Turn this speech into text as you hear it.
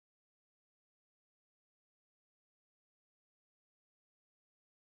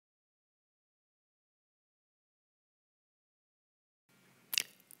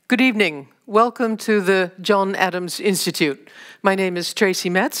Good evening. Welcome to the John Adams Institute. My name is Tracy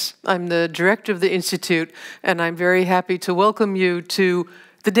Metz. I'm the director of the Institute, and I'm very happy to welcome you to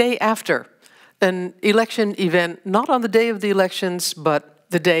the day after, an election event, not on the day of the elections, but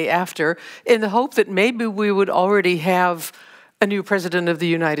the day after, in the hope that maybe we would already have a new president of the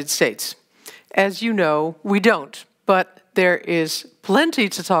United States. As you know, we don't, but there is plenty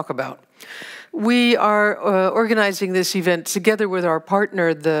to talk about. We are organizing this event together with our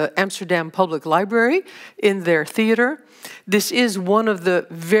partner, the Amsterdam Public Library, in their theater. This is one of the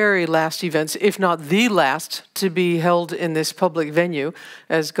very last events, if not the last, to be held in this public venue,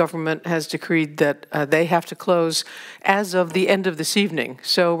 as government has decreed that they have to close as of the end of this evening.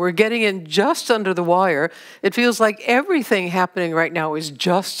 So we're getting in just under the wire. It feels like everything happening right now is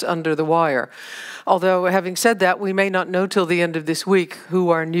just under the wire. Although, having said that, we may not know till the end of this week who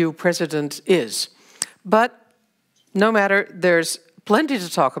our new president is. But no matter, there's plenty to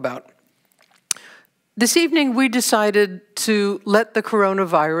talk about. This evening, we decided to let the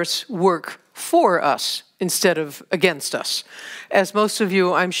coronavirus work for us instead of against us. As most of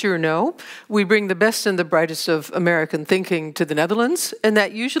you, I'm sure, know, we bring the best and the brightest of American thinking to the Netherlands, and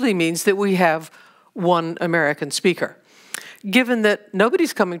that usually means that we have one American speaker. Given that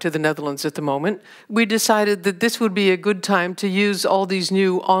nobody's coming to the Netherlands at the moment, we decided that this would be a good time to use all these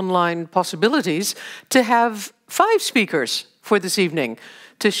new online possibilities to have 5 speakers for this evening,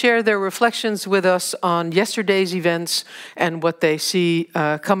 to share their reflections with us on yesterday's events and what they see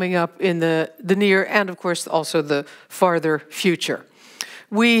coming up in the near and, of course, also the farther future.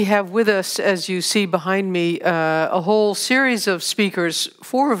 We have with us, as you see behind me, a whole series of speakers,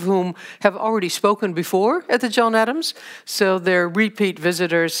 4 of whom have already spoken before at the John Adams. So they're repeat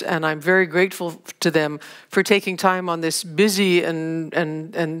visitors, and I'm very grateful to them for taking time on this busy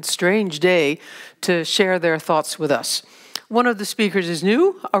and strange day to share their thoughts with us. One of the speakers is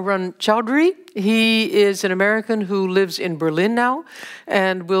new, Arun Chaudhary. He is an American who lives in Berlin now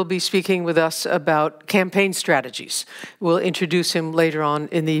and will be speaking with us about campaign strategies. We'll introduce him later on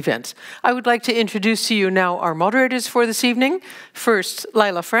in the event. I would like to introduce to you now our moderators for this evening. First,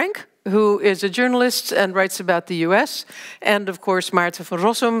 Laila Frank, who is a journalist and writes about the US, and of course Maarten van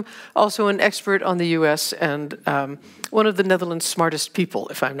Rossem, also an expert on the US and one of the Netherlands' smartest people,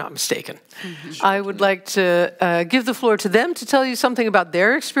 if I'm not mistaken. I would like to give the floor to them to tell you something about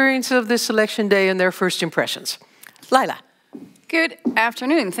their experience of this election day and their first impressions. Laila. Good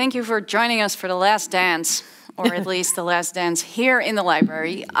afternoon. Thank you for joining us for the last dance, or at least the last dance here in the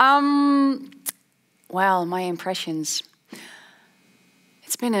library. Well, my impressions.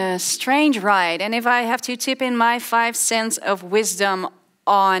 It's been a strange ride, and if I have to tip in my 5 cents of wisdom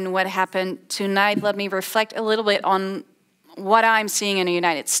on what happened tonight, let me reflect a little bit on what I'm seeing in the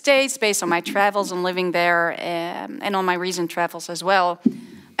United States based on my travels and living there, and on my recent travels as well.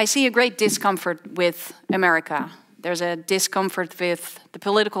 I see a great discomfort with America. There's a discomfort with the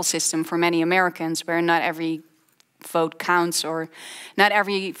political system for many Americans, where not every vote counts, or not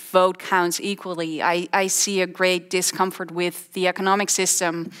every vote counts equally. I see a great discomfort with the economic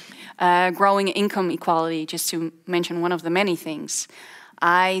system, growing income equality, just to mention one of the many things.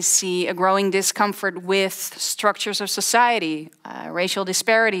 I see a growing discomfort with structures of society, racial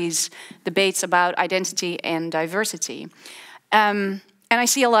disparities, debates about identity and diversity. And I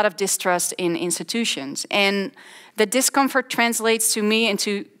see a lot of distrust in institutions. And the discomfort translates to me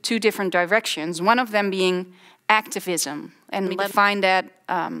into 2 different directions, one of them being activism, and we define that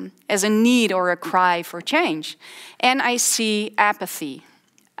as a need or a cry for change. And I see apathy.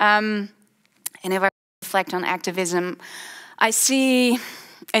 And if I reflect on activism, I see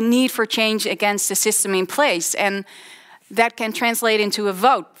a need for change against the system in place, and that can translate into a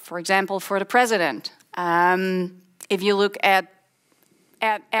vote, for example, for the president. If you look at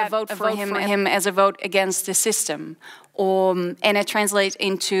a vote for him as a vote against the system, and it translates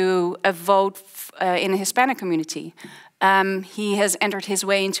into a vote in the Hispanic community. He has entered his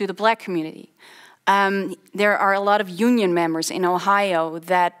way into the Black community. There are a lot of union members in Ohio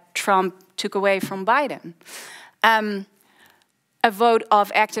that Trump took away from Biden. A vote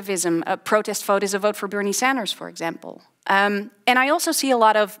of activism, a protest vote, is a vote for Bernie Sanders, for example. And I also see a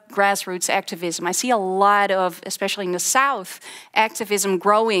lot of grassroots activism. I see a lot of, especially in the South, activism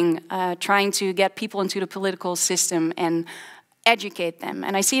growing, trying to get people into the political system and educate them.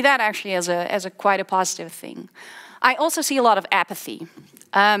 And I see that actually as a quite a positive thing. I also see a lot of apathy,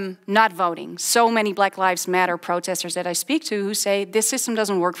 not voting. So many Black Lives Matter protesters that I speak to who say, this system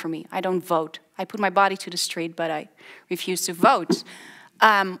doesn't work for me, I don't vote. I put my body to the street, but I refuse to vote.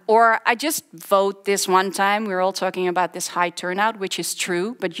 Or I just vote this one time. We're all talking about this high turnout, which is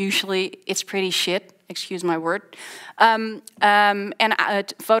true, but usually it's pretty shit. excuse my word. Voter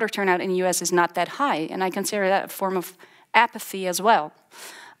turnout in the US is not that high, and I consider that a form of apathy as well.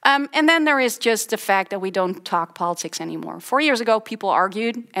 And then there is just the fact that we don't talk politics anymore. 4 years ago, people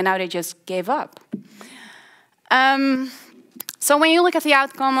argued, and now they just gave up. So when you look at the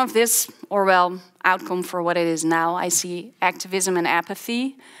outcome of this, or well, outcome for what it is now, I see activism and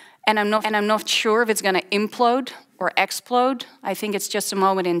apathy, and I'm not sure if it's going to implode or explode. I think it's just a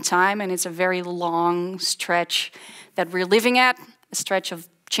moment in time, and it's a very long stretch that we're living at, a stretch of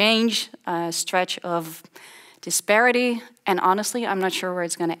change, a stretch of disparity, and honestly, I'm not sure where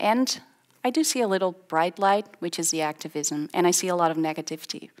it's going to end. I do see a little bright light, which is the activism, and I see a lot of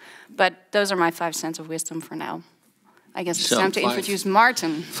negativity. But those are my 5 cents of wisdom for now. I guess it's time to introduce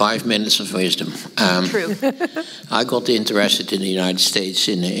Maarten. 5 minutes of wisdom. True. I got interested in the United States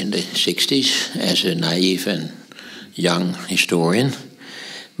in the 60s as a naive and young historian.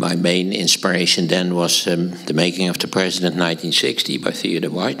 My main inspiration then was The Making of the President, 1960, by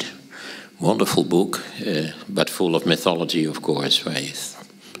Theodore White. Wonderful book, but full of mythology, of course, where you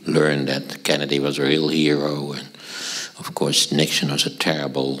learn that Kennedy was a real hero, and of course Nixon was a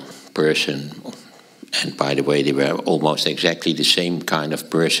terrible person. And by the way, they were almost exactly the same kind of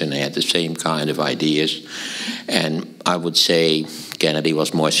person. They had the same kind of ideas. And I would say Kennedy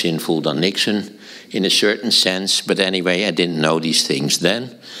was more sinful than Nixon in a certain sense. But anyway, I didn't know these things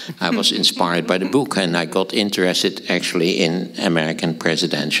then. I was inspired by the book, and I got interested actually in American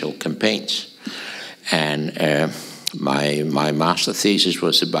presidential campaigns. And my master thesis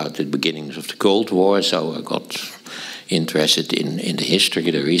was about the beginnings of the Cold War, so I got interested in the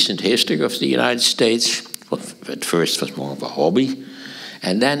history, the recent history of the United States. Well, at first was more of a hobby.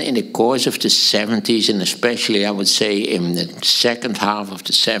 And then in the course of the 70s, and especially I would say in the second half of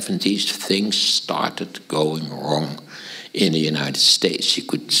the 70s, things started going wrong in the United States. You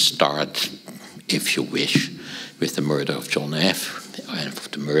could start, if you wish, with the murder of John F. and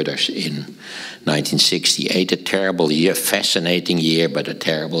the murders in 1968, a terrible year, fascinating year, but a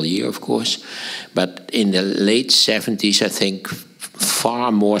terrible year, of course. But in the late 70s, I think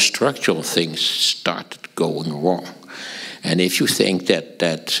far more structural things started going wrong. And if you think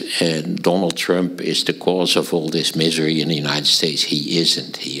that Donald Trump is the cause of all this misery in the United States, he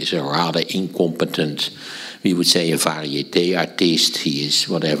isn't. He is a rather incompetent, we would say, a variété artiste. He is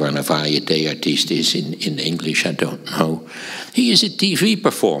whatever a variété artiste is in English, I don't know. He is a TV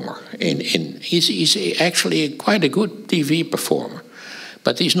performer. He's actually quite a good TV performer.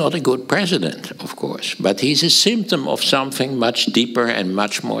 But he's not a good president, of course. But he's a symptom of something much deeper and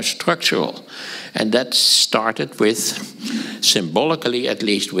much more structural. And that started with, symbolically at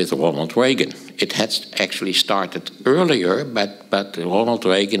least, with Ronald Reagan. It had actually started earlier, but Ronald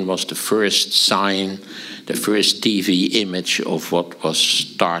Reagan was the first sign, the first TV image of what was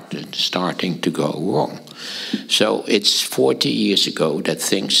starting to go wrong. So it's 40 years ago that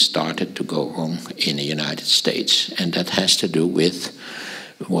things started to go wrong in the United States. And that has to do with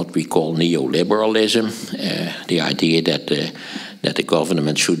what we call neoliberalism, the idea that the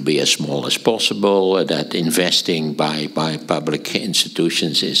government should be as small as possible, that investing by public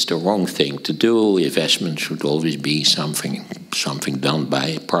institutions is the wrong thing to do. Investment should always be something done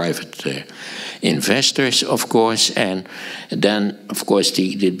by private investors, of course. And then, of course,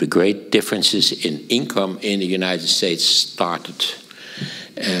 the great differences in income in the United States started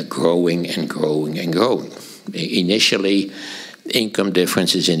growing and growing and growing. Initially, income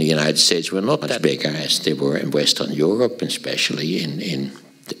differences in the United States were not as big as they were in Western Europe, especially in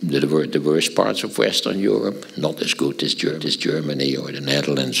the worst parts of Western Europe, not as good as Germany or the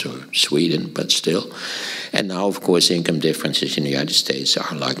Netherlands or Sweden, but still. And now, of course, income differences in the United States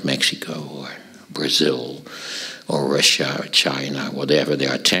are like Mexico or Brazil or Russia or China, whatever. They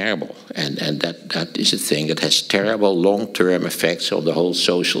are terrible. And that is a thing that has terrible long-term effects on the whole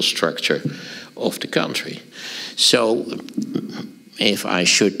social structure of the country. So if I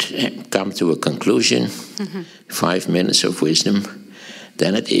should come to a conclusion, 5 minutes of wisdom,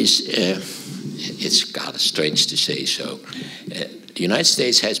 then it is, it's kind of strange to say so. The United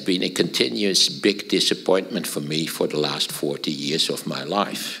States has been a continuous big disappointment for me for the last 40 years of my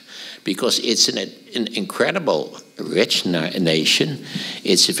life, because it's an incredible rich nation.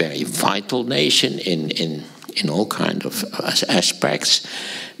 It's a very vital nation in all kinds of aspects,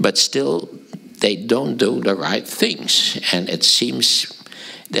 but still they don't do the right things. And it seems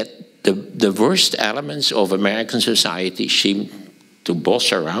that the worst elements of American society seem to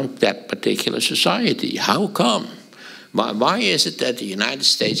boss around that particular society. How come? Why is it that the United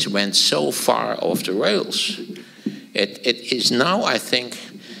States went so far off the rails? It is now, I think,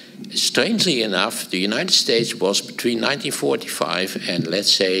 Strangely enough, the United States was between 1945 and,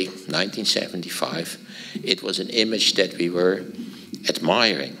 let's say, 1975, it was an image that we were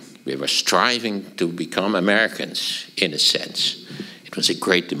admiring. We were striving to become Americans, in a sense. It was a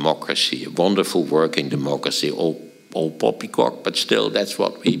great democracy, a wonderful working democracy, all poppycock, but still that's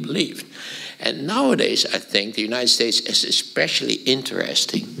what we believed. And nowadays, I think the United States is especially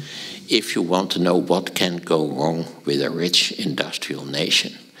interesting if you want to know what can go wrong with a rich industrial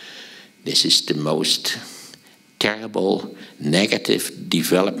nation. This is the most terrible, negative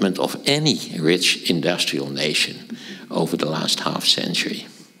development of any rich industrial nation over the last half century.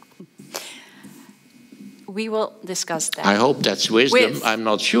 We will discuss that. I hope that's wisdom. I'm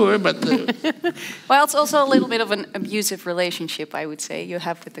not sure, but... Well, it's also a little bit of an abusive relationship, I would say, you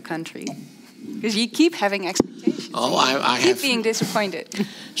have with the country. Because you keep having expectations. Oh, I keep being disappointed.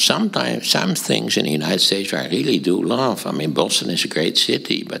 Sometimes, some things in the United States I really do love. I mean, Boston is a great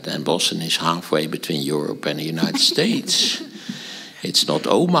city, but then Boston is halfway between Europe and the United States. It's not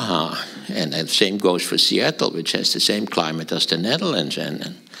Omaha. And the same goes for Seattle, which has the same climate as the Netherlands.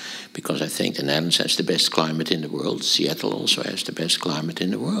 And because I think the Netherlands has the best climate in the world, Seattle also has the best climate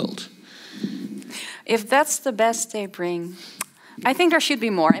in the world. If that's the best they bring, I think there should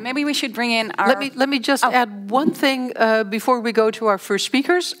be more, and maybe we should bring in our... Let me just add one thing before we go to our first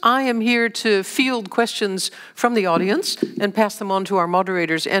speakers. I am here to field questions from the audience and pass them on to our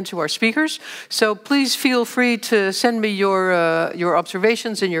moderators and to our speakers. So please feel free to send me your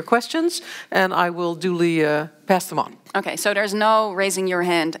observations and your questions, and I will duly pass them on. Okay, so there's no raising your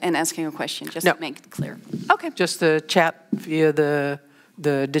hand and asking a question, just to make it clear. Okay. Just the chat via the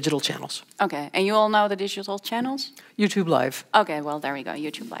digital channels. Okay, and you all know the digital channels? YouTube Live. Okay, well, there we go,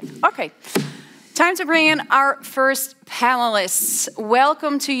 YouTube Live. Okay, time to bring in our first panelists.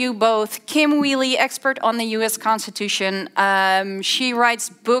 Welcome to you both. Kim Wehle, expert on the US Constitution. She writes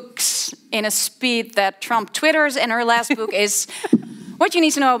books in a speed that Trump twitters, and her last book is What You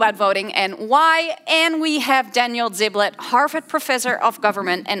Need to Know About Voting and Why. And we have Daniel Ziblatt, Harvard professor of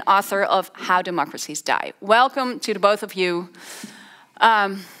government and author of How Democracies Die. Welcome to the both of you.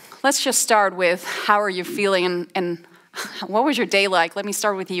 Let's just start with how are you feeling and what was your day like? Let me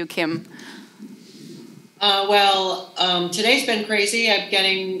start with you, Kim. Today's been crazy. I'm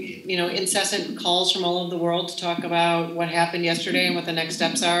getting, incessant calls from all over the world to talk about what happened yesterday and what the next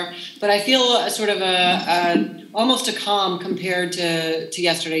steps are. But I feel almost a calm compared to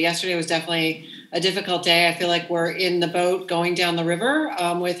yesterday. Yesterday was definitely a difficult day. I feel like we're in the boat going down the river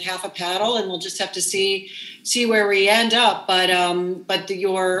with half a paddle, and we'll just have to see where we end up. But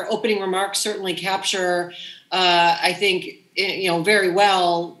your opening remarks certainly capture, I think, very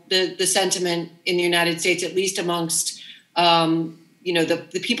well the sentiment in the United States, at least amongst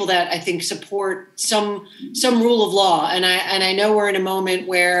the people that I think support some rule of law. And I know we're in a moment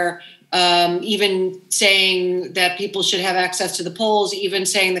where even saying that people should have access to the polls, even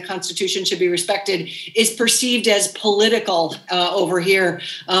saying the Constitution should be respected, is perceived as political over here.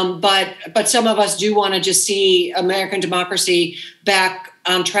 But some of us do want to just see American democracy back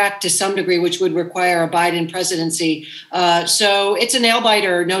on track to some degree, which would require a Biden presidency. So it's a nail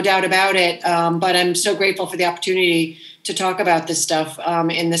biter, no doubt about it. But I'm so grateful for the opportunity to talk about this stuff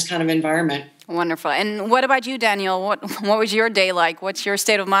in this kind of environment. Wonderful. And what about you, Daniel? What was your day like? What's your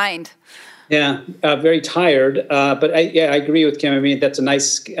state of mind? Yeah, very tired. But I agree with Kim. I mean, that's a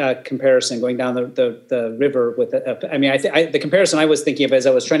nice comparison going down the river with. The comparison I was thinking of as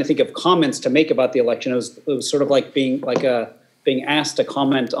I was trying to think of comments to make about the election. It was sort of like being asked to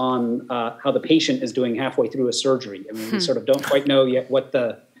comment on how the patient is doing halfway through a surgery. I mean, we sort of don't quite know yet what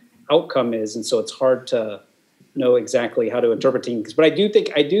the outcome is, and so it's hard to know exactly how to interpret things. But I do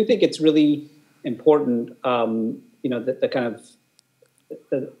think it's really important. The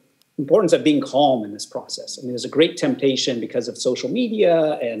importance of being calm in this process. I mean, there's a great temptation because of social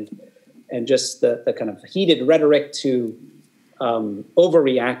media and just the kind of heated rhetoric to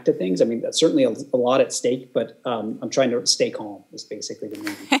overreact to things. I mean, that's certainly a lot at stake, but I'm trying to stay calm is basically the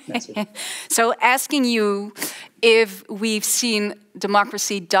main message. So asking you if we've seen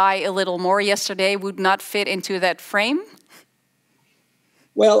democracy die a little more yesterday would not fit into that frame?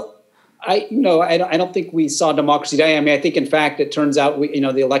 Well, I don't think we saw democracy die. I mean, I think, in fact, it turns out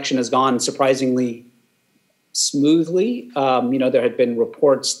the election has gone surprisingly smoothly. There had been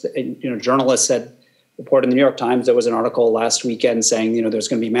reports that, journalists had reported in the New York Times. There was an article last weekend saying, there's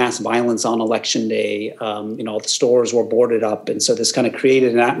going to be mass violence on election day. The stores were boarded up. And so this kind of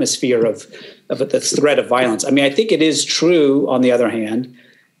created an atmosphere of the threat of violence. I mean, I think it is true, on the other hand,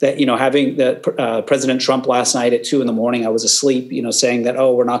 that, having President Trump last night at 2 a.m, I was asleep, saying that,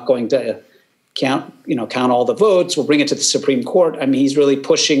 we're not going to count all the votes. We'll bring it to the Supreme Court. I mean, he's really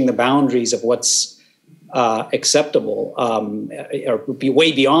pushing the boundaries of what's acceptable, or be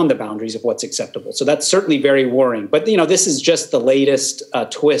way beyond the boundaries of what's acceptable. So that's certainly very worrying. But this is just the latest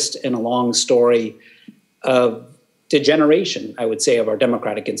twist in a long story of degeneration, I would say, of our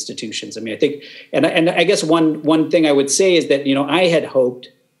democratic institutions. I mean, I think, and I guess one thing I would say is that I had hoped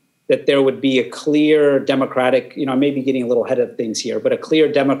that there would be a clear democratic, I may be getting a little ahead of things here, but a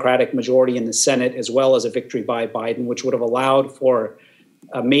clear democratic majority in the Senate, as well as a victory by Biden, which would have allowed for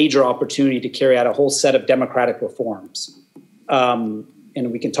a major opportunity to carry out a whole set of democratic reforms. And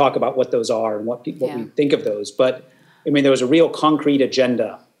we can talk about what those are and what we think of those. But I mean, there was a real concrete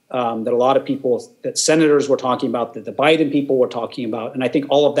agenda that a lot of people, that senators were talking about, that the Biden people were talking about. And I think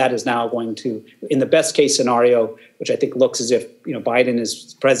all of that is now going to, in the best case scenario, which I think looks as if, Biden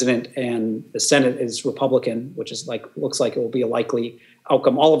is president and the Senate is Republican, which is looks like it will be a likely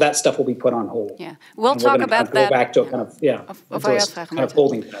outcome. All of that stuff will be put on hold. Yeah, we'll talk about that. Go back to a kind of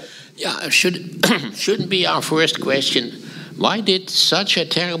holding pattern. Yeah, shouldn't be our first question. Why did such a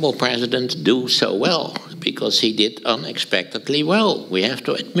terrible president do so well? Because he did unexpectedly well. We have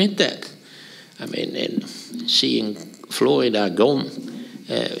to admit that. I mean, in seeing Florida gone,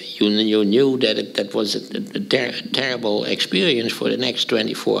 you knew that that was a terrible experience for the next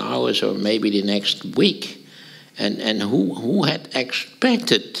 24 hours or maybe the next week. And who had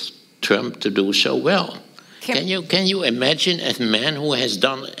expected Trump to do so well? Can you imagine a man who has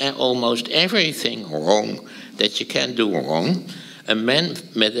done almost everything wrong that you can do wrong, a man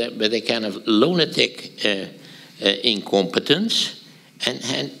with a kind of lunatic incompetence,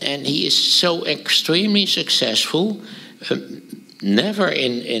 and he is so extremely successful. Never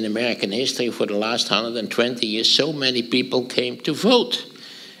in American history for the last 120 years so many people came to vote.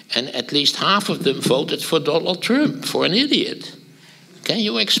 And at least half of them voted for Donald Trump, for an idiot. Can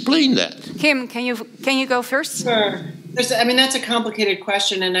you explain that? Kim, can you go first? Sure. That's a complicated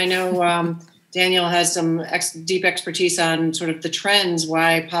question, and I know Daniel has some deep expertise on sort of the trends,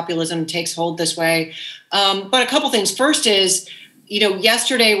 why populism takes hold this way. But a couple things. First is,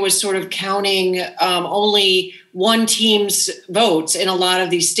 yesterday was sort of counting only one team's votes in a lot of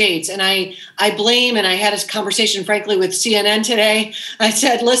these states. And I blame, and I had a conversation, frankly, with CNN today. I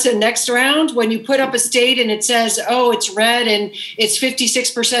said, listen, next round, when you put up a state and it says, oh, it's red and it's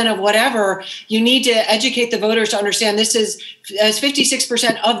 56% of whatever, you need to educate the voters to understand this is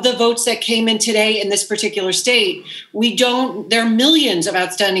 56% of the votes that came in today in this particular state. There are millions of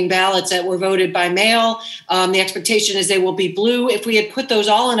outstanding ballots that were voted by mail. The expectation is they will be blue. If we had put those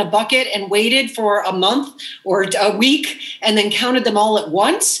all in a bucket and waited for a month or a week and then counted them all at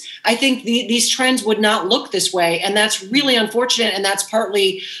once, I think these trends would not look this way. And that's really unfortunate. And that's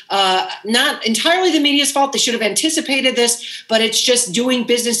partly not entirely the media's fault. They should have anticipated this, but it's just doing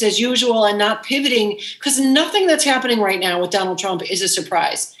business as usual and not pivoting, because nothing that's happening right now with Donald Trump is a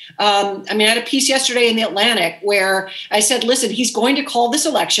surprise. I had a piece yesterday in The Atlantic where I said, listen, he's going to call this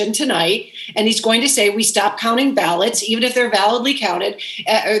election tonight, and he's going to say we stop counting ballots, even if they're validly counted,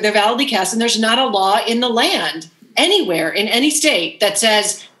 they're validly cast, and there's not a law in the land anywhere in any state that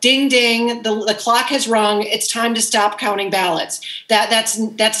says, ding, ding, the clock has rung, it's time to stop counting ballots.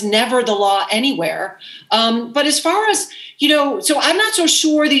 That's never the law anywhere. But as far as, so I'm not so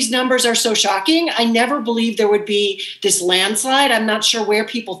sure these numbers are so shocking. I never believed there would be this landslide. I'm not sure where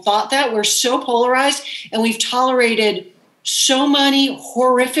people thought that. We're so polarized, and we've tolerated so many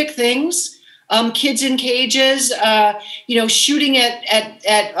horrific things. Kids in cages, shooting at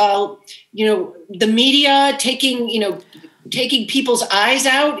the media, taking people's eyes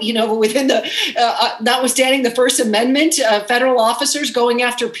out, within the, notwithstanding the First Amendment, federal officers going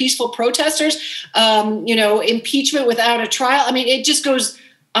after peaceful protesters, impeachment without a trial. It just goes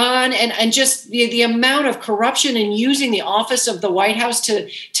on, and just the amount of corruption and using the office of the White House to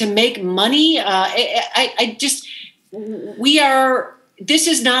make money. This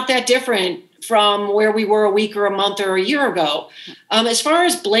is not that different from where we were a week or a month or a year ago. As far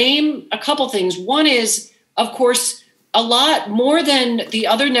as blame, a couple things. One is, of course, a lot more than the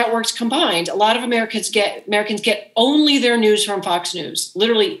other networks combined. A lot of Americans get only their news from Fox News.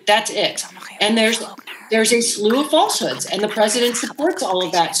 Literally, that's it. And there's a slew of falsehoods, and the president supports all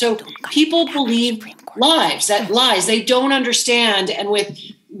of that. So people believe lies. They don't understand. And with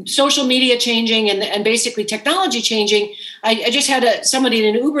social media changing and basically technology changing, I just had somebody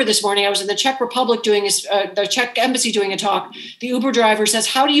in an Uber this morning. I was in the Czech Republic doing the Czech embassy doing a talk. The Uber driver says,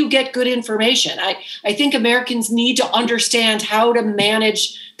 how do you get good information? I think Americans need to understand how to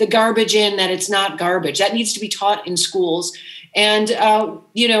manage the garbage in, that it's not garbage. That needs to be taught in schools. And,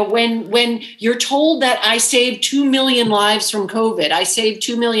 when you're told that I saved 2 million lives from COVID, I saved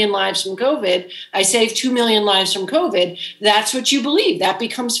 2 million lives from COVID, I saved 2 million lives from COVID, that's what you believe. That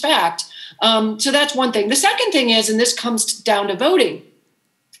becomes fact. So that's one thing. The second thing is, and this comes down to voting.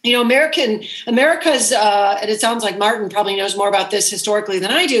 America's, and it sounds like Maarten probably knows more about this historically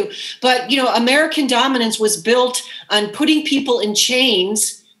than I do, but, American dominance was built on putting people in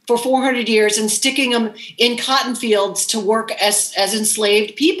chains for 400 years and sticking them in cotton fields to work as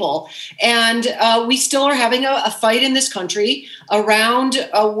enslaved people. And we still are having a fight in this country around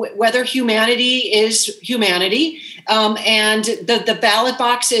whether humanity is humanity. And the ballot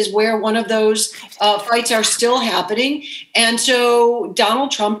box is where one of those fights are still happening. And so Donald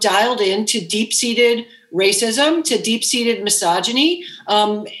Trump dialed into deep-seated racism, to deep-seated misogyny,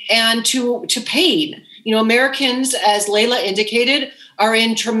 and to pain. Americans, as Laila indicated, are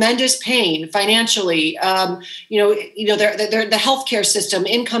in tremendous pain financially. The healthcare system,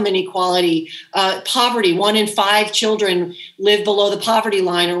 income inequality, poverty. 1 in 5 children live below the poverty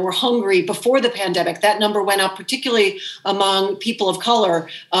line or were hungry before the pandemic. That number went up, particularly among people of color,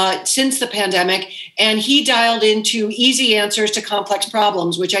 since the pandemic. And he dialed into easy answers to complex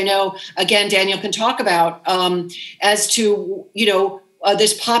problems, which I know, again, Daniel can talk about, as to,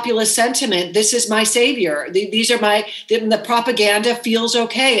 this populist sentiment. This is my savior. These are the propaganda feels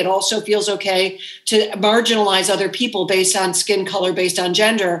okay. It also feels okay to marginalize other people based on skin color, based on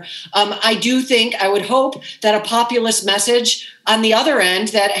gender. I would hope that a populist message on the other end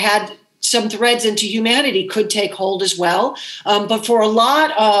that had some threads into humanity could take hold as well. But for a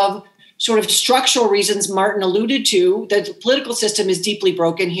lot of sort of structural reasons Maarten alluded to, the political system is deeply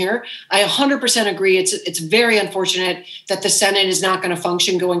broken here. I 100% agree. It's very unfortunate that the Senate is not going to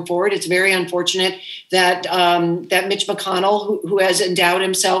function going forward. It's very unfortunate that that Mitch McConnell, who has endowed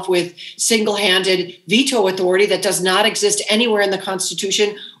himself with single-handed veto authority that does not exist anywhere in the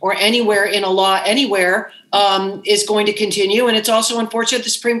Constitution or anywhere in a law anywhere, is going to continue. And it's also unfortunate the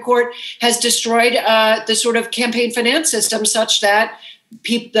Supreme Court has destroyed the sort of campaign finance system such that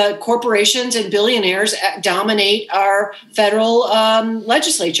the corporations and billionaires dominate our federal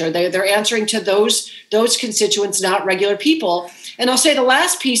legislature. They're answering to those constituents, not regular people. And I'll say the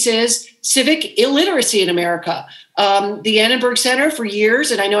last piece is civic illiteracy in America. The Annenberg Center for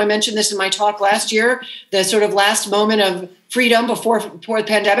years, and I know I mentioned this in my talk last year, the sort of last moment of freedom before the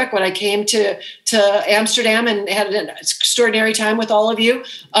pandemic, when I came to Amsterdam and had an extraordinary time with all of you.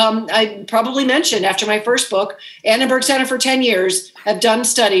 I probably mentioned after my first book, Annenberg Center for 10 years have done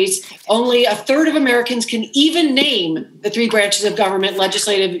studies. Only a third of Americans can even name the 3 branches of government: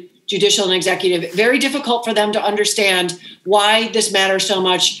 legislative, judicial, and executive. Very difficult for them to understand why this matters so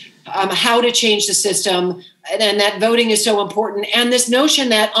much, how to change the system, and that voting is so important. And this notion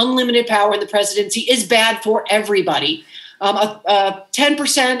that unlimited power in the presidency is bad for everybody.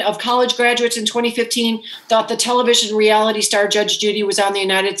 10% of college graduates in 2015 thought the television reality star Judge Judy was on the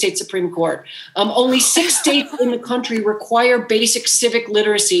United States Supreme Court. Only 6 states in the country require basic civic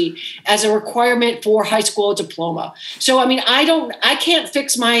literacy as a requirement for high school diploma. So, I can't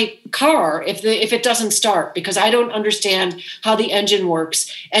fix my car if it doesn't start, because I don't understand how the engine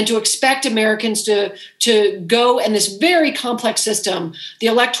works. And to expect Americans to go in this very complex system, the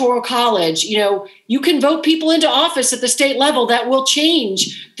Electoral College, you can vote people into office at the state level that will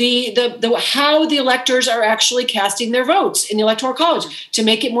change the how the electors are actually casting their votes in the Electoral College to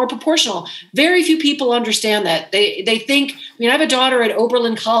make it more proportional. Very few people understand that. They think, I have a daughter at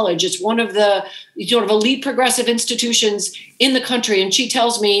Oberlin College. It's one of the sort of elite progressive institutions in the country. And she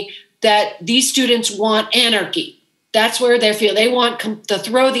tells me that these students want anarchy. That's where they want to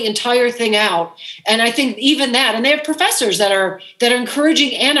throw the entire thing out. And I think even that, and they have professors that are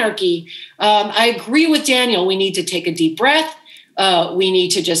encouraging anarchy. I agree with Daniel. We need to take a deep breath. We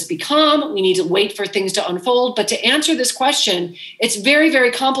need to just be calm. We need to wait for things to unfold. But to answer this question, it's very,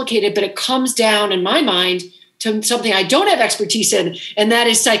 very complicated, but it comes down, in my mind, to something I don't have expertise in, and that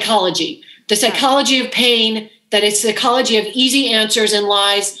is psychology. The psychology of pain, that it's the psychology of easy answers and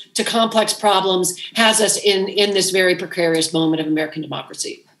lies to complex problems, has us in this very precarious moment of American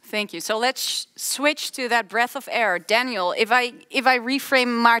democracy. Thank you. So let's switch to that breath of air. Daniel, if I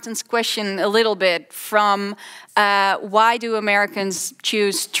reframe Maarten's question a little bit from why do Americans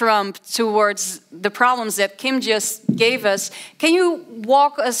choose Trump towards the problems that Kim just gave us, can you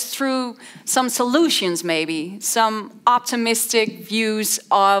walk us through some solutions, maybe, some optimistic views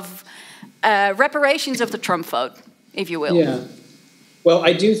of reparations of the Trump vote, if you will? Yeah. Well,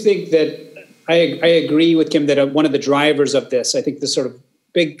 I do think that I agree with Kim that one of the drivers of this, I think the sort of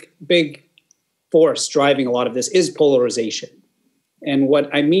big force driving a lot of this is polarization. And what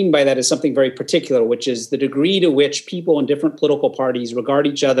I mean by that is something very particular, which is the degree to which people in different political parties regard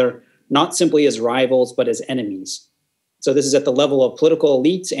each other not simply as rivals, but as enemies. So this is at the level of political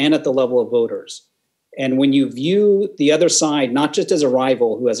elites and at the level of voters. And when you view the other side, not just as a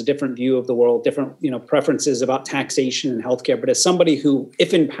rival who has a different view of the world, different preferences about taxation and healthcare, but as somebody who,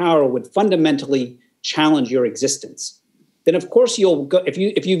 if in power, would fundamentally challenge your existence, then of course you'll go, if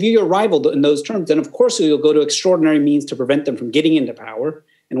you view your rival in those terms, then of course you'll go to extraordinary means to prevent them from getting into power.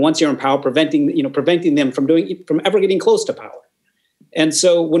 And once you're in power, preventing them from ever getting close to power. And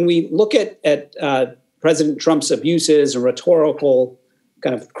so when we look at President Trump's abuses and rhetorical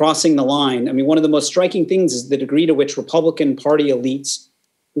kind of crossing the line, I mean, one of the most striking things is the degree to which Republican Party elites,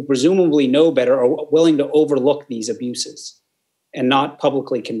 who presumably know better, are willing to overlook these abuses and not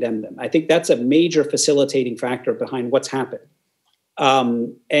publicly condemn them. I think that's a major facilitating factor behind what's happened.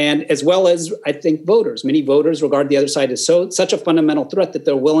 And as well as, I think, voters. Many voters regard the other side as such a fundamental threat that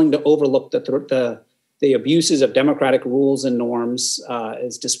they're willing to overlook the abuses of democratic rules and norms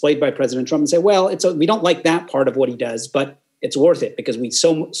as displayed by President Trump and say, well, we don't like that part of what he does, but it's worth it because we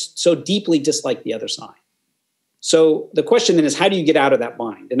so deeply dislike the other side. So the question then is, how do you get out of that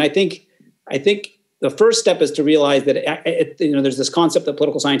bind? And I think the first step is to realize that there's this concept that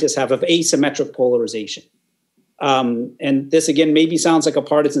political scientists have of asymmetric polarization. And this, again, maybe sounds like a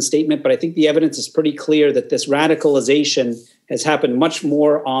partisan statement, but I think the evidence is pretty clear that this radicalization has happened much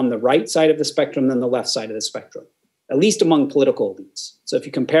more on the right side of the spectrum than the left side of the spectrum, at least among political elites. So if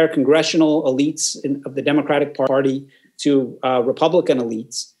you compare congressional elites of the Democratic Party to Republican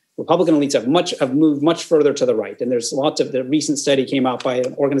elites have moved much further to the right. And there's lots of the recent study came out by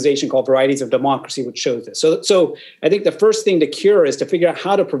an organization called Varieties of Democracy, which shows this. So I think the first thing to cure is to figure out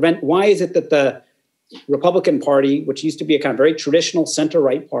how to prevent, why is it that the Republican Party, which used to be a kind of very traditional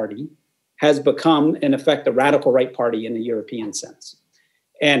center-right party, has become, in effect, a radical right party in the European sense?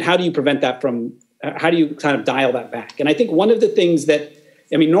 And how do you prevent that how do you kind of dial that back? And I think one of the things that,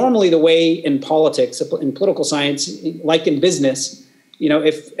 normally the way in politics, in political science, like in business,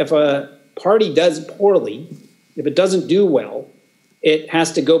 if a party does poorly, if it doesn't do well, it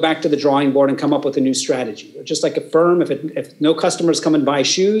has to go back to the drawing board and come up with a new strategy. Just like a firm, if no customers come and buy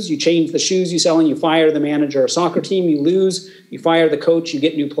shoes, you change the shoes you sell and you fire the manager. A soccer team, you lose, you fire the coach, you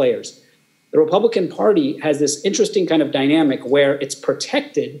get new players. The Republican Party has this interesting kind of dynamic where it's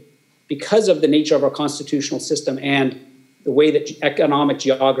protected because of the nature of our constitutional system and the way that economic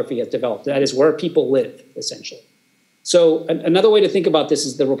geography has developed. That is where people live, essentially. So another way to think about this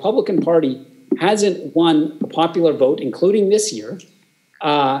is the Republican Party hasn't won a popular vote, including this year,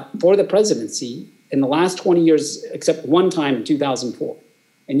 for the presidency in the last 20 years, except one time in 2004.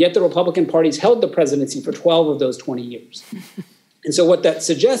 And yet the Republican Party's held the presidency for 12 of those 20 years. And so what that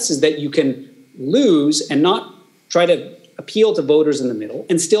suggests is that you can lose and not try to appeal to voters in the middle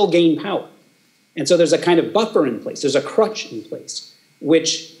and still gain power. And so there's a kind of buffer in place. There's a crutch in place,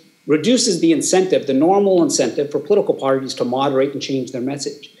 which reduces the incentive, the normal incentive for political parties to moderate and change their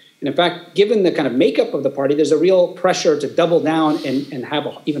message. And in fact, given the kind of makeup of the party, there's a real pressure to double down and have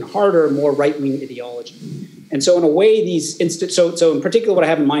an even harder, more right-wing ideology. And so in a way, so in particular, what I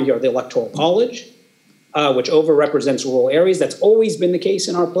have in mind here are the Electoral College, which overrepresents rural areas. That's always been the case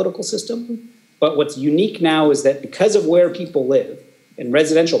in our political system. But what's unique now is that because of where people live and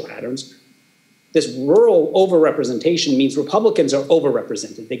residential patterns, this rural overrepresentation means Republicans are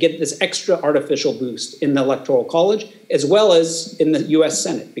overrepresented. They get this extra artificial boost in the Electoral College, as well as in the U.S.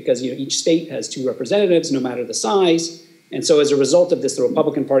 Senate, because each state has 2 representatives, no matter the size. And so as a result of this, the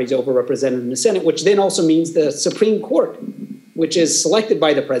Republican Party is overrepresented in the Senate, which then also means the Supreme Court, which is selected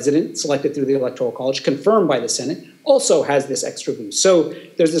by the president, selected through the Electoral College, confirmed by the Senate, also has this extra boost. So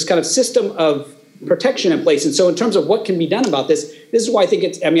there's this kind of system of protection in place. And so in terms of what can be done about this is why I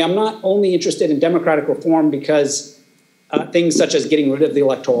think I'm not only interested in democratic reform because things such as getting rid of the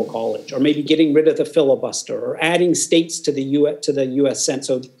Electoral College or maybe getting rid of the filibuster or adding states to the U.S. Senate.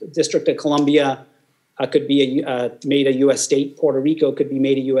 So the District of Columbia could be made a U.S. state. Puerto Rico could be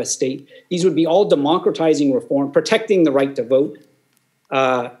made a U.S. state. These would be all democratizing reform, protecting the right to vote,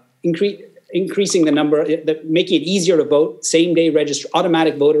 increasing the number, making it easier to vote, same-day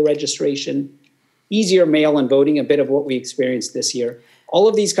automatic voter registration, easier mail-in voting, a bit of what we experienced this year. All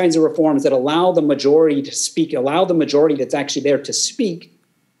of these kinds of reforms that allow the majority to speak, allow the majority that's actually there to speak,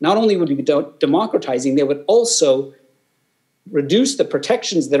 not only would be democratizing, they would also reduce the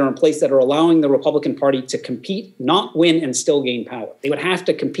protections that are in place that are allowing the Republican Party to compete, not win, and still gain power. They would have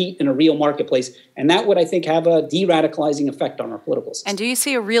to compete in a real marketplace, and that would, I think, have a de-radicalizing effect on our political system. And do you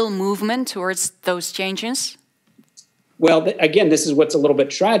see a real movement towards those changes? Well, again, this is what's a little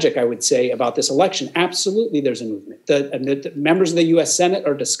bit tragic, I would say, about this election. Absolutely, there's a movement. The members of the U.S. Senate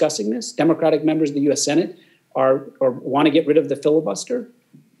are discussing this. Democratic members of the U.S. Senate want to get rid of the filibuster.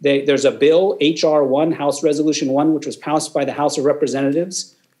 There's a bill, H.R. 1, House Resolution 1, which was passed by the House of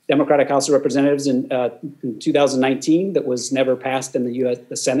Representatives, Democratic House of Representatives in 2019, that was never passed in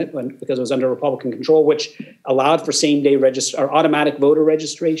the Senate because it was under Republican control, which allowed for same-day or automatic voter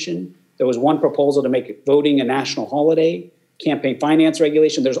registration. There was one proposal to make voting a national holiday, campaign finance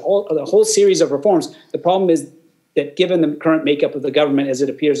regulation. There's a whole series of reforms. The problem is that given the current makeup of the government, as it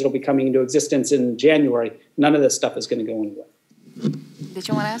appears it'll be coming into existence in January, none of this stuff is going to go anywhere. Did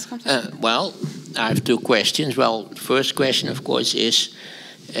you want to ask something? Well, I have two questions. Well, the first question, of course, is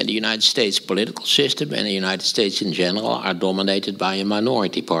the United States political system and the United States in general are dominated by a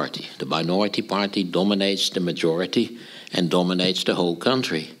minority party. The minority party dominates the majority and dominates the whole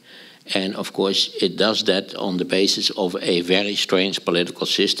country. And of course, it does that on the basis of a very strange political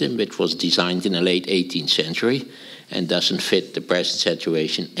system, which was designed in the late 18th century and doesn't fit the present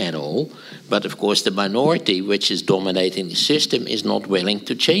situation at all. But of course, the minority which is dominating the system is not willing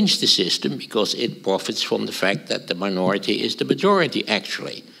to change the system because it profits from the fact that the minority is the majority,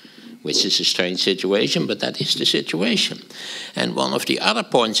 actually, which is a strange situation, but that is the situation. And one of the other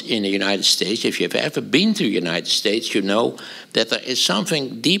points in the United States, if you've ever been to the United States, you know that there is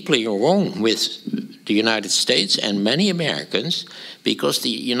something deeply wrong with the United States and many Americans, because the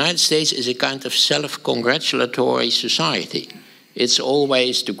United States is a kind of self-congratulatory society. It's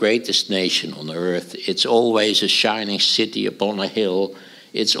always the greatest nation on earth. It's always a shining city upon a hill.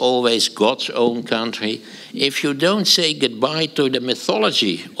 It's always God's own country. If you don't say goodbye to the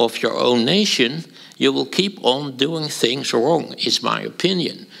mythology of your own nation, you will keep on doing things wrong, is my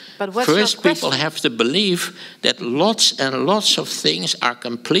opinion. But what's First, people have to believe that lots and lots of things are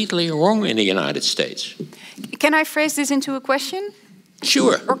completely wrong in the United States. Can I phrase this into a question?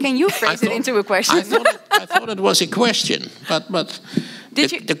 Sure. Or can you phrase it into a question? I thought it was a question. But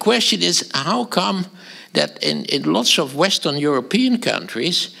the question is, how come that in lots of Western European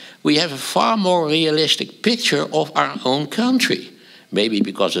countries, we have a far more realistic picture of our own country? Maybe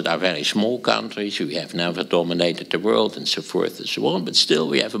because it are very small countries, we have never dominated the world and so forth and so on, but still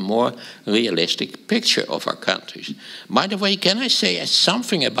we have a more realistic picture of our countries. By the way, can I say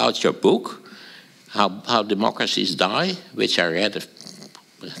something about your book, How Democracies Die, which I read,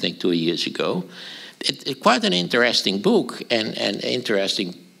 I think 2 years ago? It's quite an interesting book and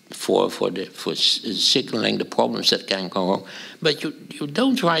interesting for signaling the problems that can go wrong. But you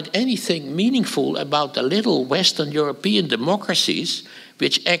don't write anything meaningful about the little Western European democracies,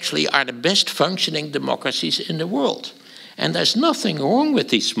 which actually are the best functioning democracies in the world. And there's nothing wrong with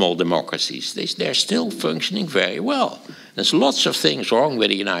these small democracies. They're still functioning very well. There's lots of things wrong with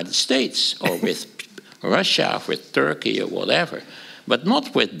the United States or with Russia, with Turkey or whatever, but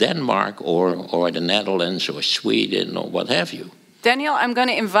not with Denmark or the Netherlands or Sweden or what have you. Daniel, I'm going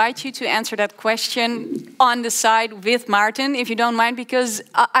to invite you to answer that question on the side with Maarten, if you don't mind, because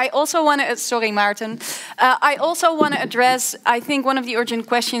I also want to, sorry Maarten, I also want to address, I think, one of the urgent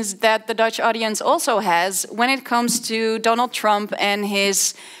questions that the Dutch audience also has when it comes to Donald Trump and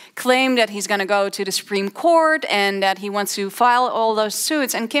his claim that he's going to go to the Supreme Court and that he wants to file all those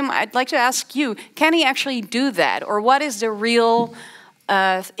suits. And Kim, I'd like to ask you, can he actually do that? Or what is the real...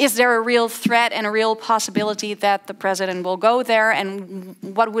 is there a real threat and a real possibility that the president will go there, and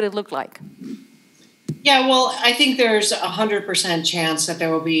what would it look like? Yeah, well, I think there's 100% chance that there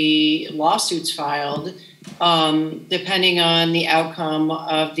will be lawsuits filed, depending on the outcome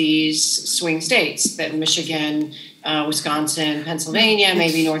of these swing states, that Michigan, Wisconsin, Pennsylvania,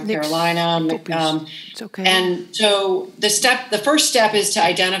 maybe North Carolina. It's okay. And so the first step is to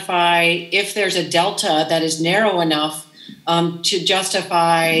identify if there's a delta that is narrow enough to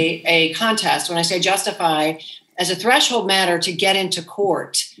justify a contest. When I say justify, as a threshold matter to get into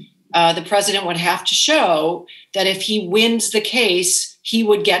court, the president would have to show that if he wins the case, he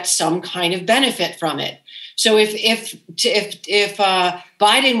would get some kind of benefit from it. So if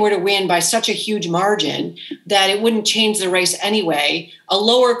Biden were to win by such a huge margin that it wouldn't change the race anyway, a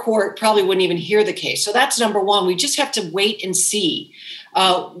lower court probably wouldn't even hear the case. So that's number one. We just have to wait and see.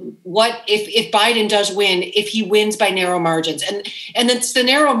 What if Biden does win, if he wins by narrow margins, and it's the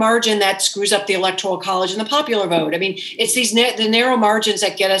narrow margin that screws up the Electoral College and the popular vote. I mean, it's the narrow margins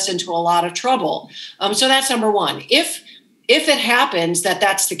that get us into a lot of trouble. So that's number one. If it happens that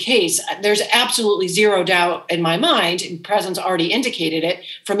that's the case, there's absolutely zero doubt in my mind, and the president's already indicated it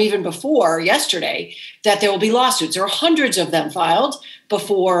from even before yesterday, that there will be lawsuits. There are hundreds of them filed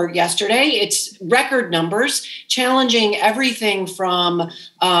before yesterday. It's record numbers, challenging everything from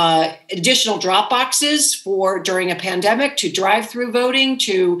additional drop boxes for during a pandemic to drive-through voting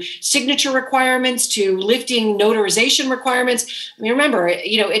to signature requirements to lifting notarization requirements. I mean, remember,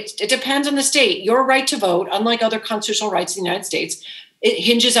 it depends on the state. Your right to vote, unlike other constitutional rights in the United States, it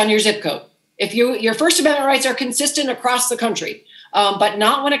hinges on your zip code. If your First Amendment rights are consistent across the country, but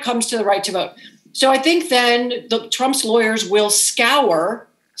not when it comes to the right to vote. So I think then Trump's lawyers will scour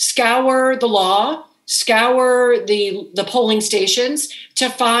the law, scour the polling stations to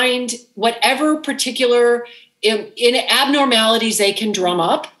find whatever particular in abnormalities they can drum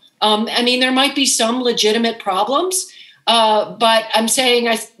up. I mean, there might be some legitimate problems, but I'm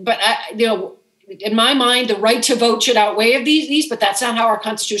saying, in my mind, the right to vote should outweigh these, but that's not how our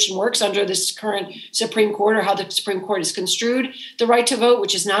Constitution works under this current Supreme Court, or how the Supreme Court has construed the right to vote,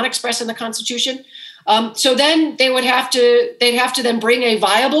 which is not expressed in the Constitution. So then they'd have to then bring a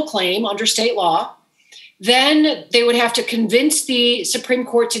viable claim under state law. Then they would have to convince the Supreme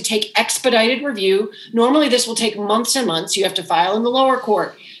Court to take expedited review. Normally, this will take months and months. You have to file in the lower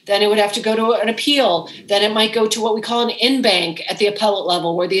court. Then it would have to go to an appeal. Then it might go to what we call an in-bank at the appellate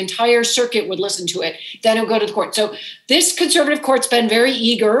level, where the entire circuit would listen to it. Then it would go to the court. So this conservative court's been very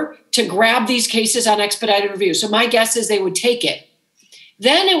eager to grab these cases on expedited review. So my guess is they would take it.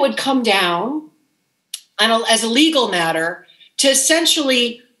 Then it would come down as a legal matter to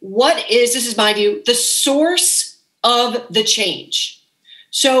essentially this is my view, the source of the change.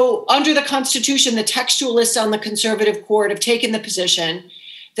 So under the Constitution, the textualists on the conservative court have taken the position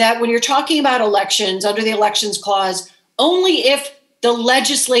that when you're talking about elections under the Elections Clause, only if the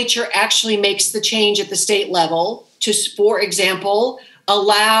legislature actually makes the change at the state level to, for example,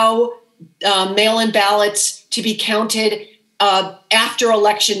 allow mail-in ballots to be counted after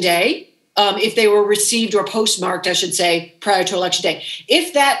Election Day, if they were received or postmarked, I should say, prior to Election Day.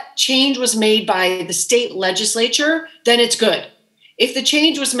 If that change was made by the state legislature, then it's good. If the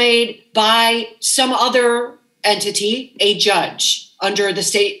change was made by some other entity, a judge under the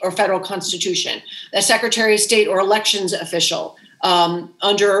state or federal constitution, a secretary of state or elections official,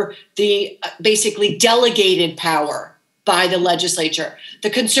 under the basically delegated power by the legislature.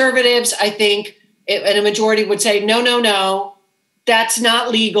 The conservatives, I think, and a majority would say, no, that's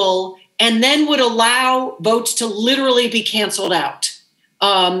not legal, and then would allow votes to literally be canceled out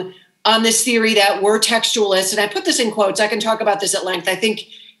on this theory that we're textualists. And I put this in quotes. I can talk about this at length. I think,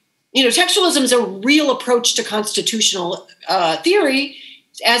 textualism is a real approach to constitutional theory,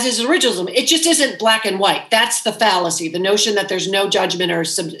 as is originalism. It just isn't black and white. That's the fallacy, the notion that there's no judgment or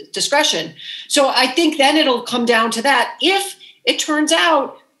discretion. So I think then it'll come down to that. If it turns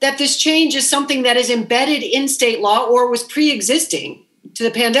out that this change is something that is embedded in state law or was pre-existing to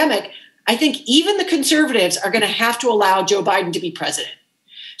the pandemic, I think even the conservatives are going to have to allow Joe Biden to be president.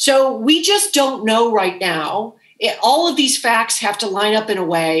 So we just don't know right now. All of these facts have to line up in a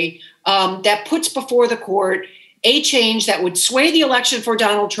way that puts before the court a change that would sway the election for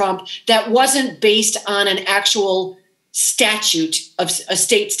Donald Trump that wasn't based on an actual statute, of a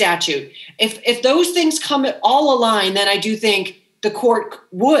state statute. If those things come all align, then I do think the court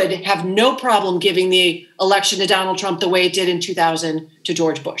would have no problem giving the election to Donald Trump the way it did in 2000 to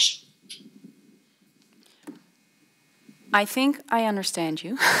George Bush. I think I understand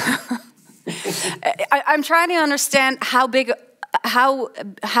you. I'm trying to understand how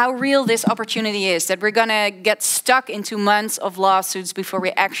real this opportunity is, that we're going to get stuck into months of lawsuits before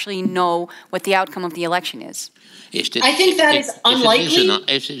we actually know what the outcome of the election is. I think that is unlikely.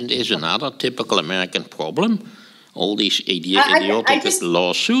 It is another typical American problem. All these idiotic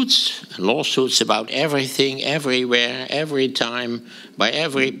lawsuits about everything, everywhere, every time, by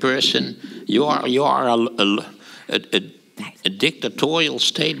every person. You are a dictatorial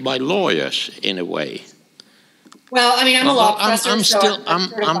state by lawyers, in a way. Well, I mean, I'm a law professor.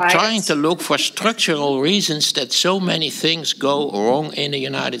 I'm trying to look for structural reasons that so many things go wrong in the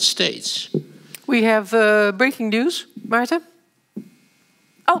United States. We have breaking news, Maarten.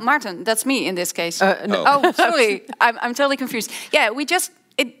 Oh, Maarten, that's me in this case. No. Oh, sorry, I'm totally confused. Yeah,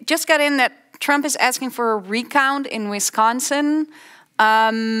 it just got in that Trump is asking for a recount in Wisconsin.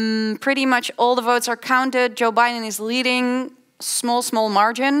 Pretty much all the votes are counted. Joe Biden is leading, small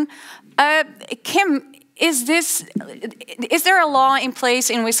margin. Kim, is there a law in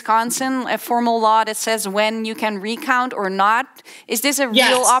place in Wisconsin, a formal law that says when you can recount or not? Is this a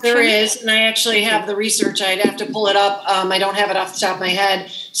real option? Yes, there is, and I actually have the research. I'd have to pull it up. I don't have it off the top of my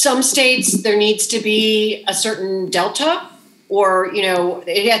head. Some states, there needs to be a certain delta, or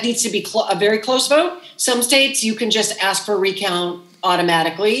it needs to be a very close vote. Some states, you can just ask for a recount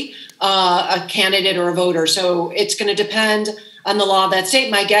automatically, a candidate or a voter. So it's going to depend on the law of that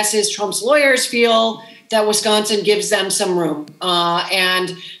state. My guess is Trump's lawyers feel that Wisconsin gives them some room.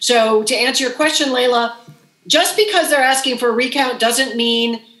 And so to answer your question, Laila, just because they're asking for a recount doesn't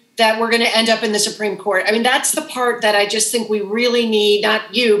mean that we're going to end up in the Supreme Court. I mean, that's the part that I just think we really need,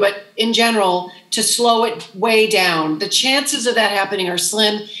 not you, but in general, to slow it way down. The chances of that happening are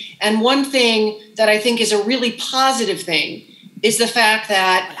slim. And one thing that I think is a really positive thing is the fact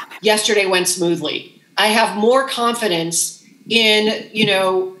that yesterday went smoothly. I have more confidence in,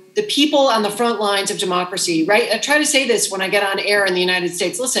 the people on the front lines of democracy, right? I try to say this when I get on air in the United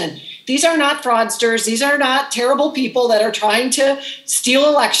States. Listen, these are not fraudsters. These are not terrible people that are trying to steal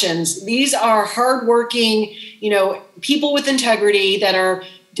elections. These are hardworking, people with integrity that are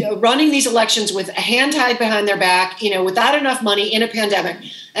running these elections with a hand tied behind their back, without enough money in a pandemic.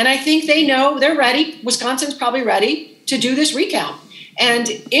 And I think they know they're ready. Wisconsin's probably ready to do this recount. And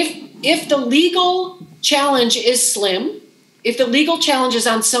if the legal challenge is slim, if the legal challenge is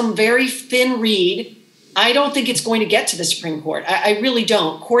on some very thin reed, I don't think it's going to get to the Supreme Court. I really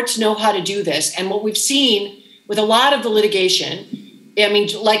don't. Courts know how to do this. And what we've seen with a lot of the litigation, I mean,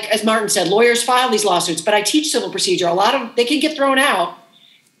 like as Maarten said, lawyers file these lawsuits, but I teach civil procedure. They can get thrown out.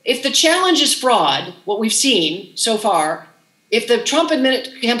 If the challenge is fraud, what we've seen so far, if the Trump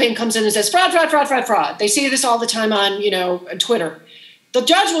campaign comes in and says, fraud, fraud, fraud, fraud, fraud, they say this all the time on, on Twitter. The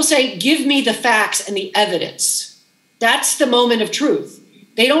judge will say, give me the facts and the evidence. That's the moment of truth.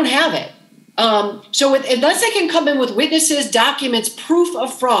 They don't have it. So unless they can come in with witnesses, documents, proof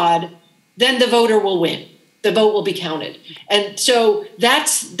of fraud, then the voter will win. The vote will be counted. And so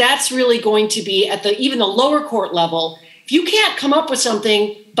that's really going to be at even the lower court level. If you can't come up with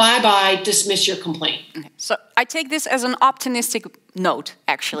something, bye-bye, dismiss your complaint. Okay. So I take this as an optimistic note,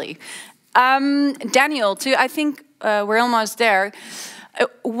 actually. Daniel, I think we're almost there.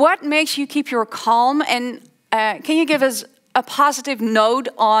 What makes you keep your calm? And can you give us a positive note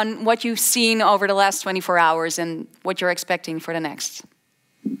on what you've seen over the last 24 hours and what you're expecting for the next?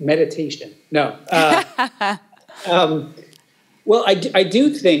 Meditation. No. Well, I do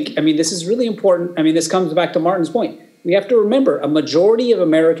think, this is really important. This comes back to Maarten's point. We have to remember a majority of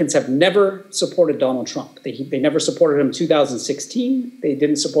Americans have never supported Donald Trump. They never supported him in 2016. They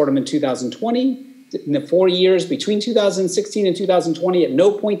didn't support him in 2020. In the 4 years between 2016 and 2020, at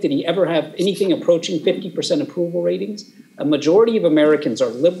no point did he ever have anything approaching 50% approval ratings. A majority of Americans are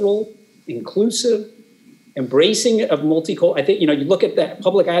liberal, inclusive, embracing of multicultural. I think, you look at the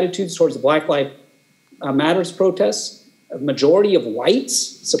public attitudes towards the Black Lives Matters protests. A majority of whites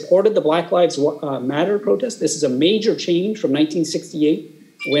supported the Black Lives Matter protests. This is a major change from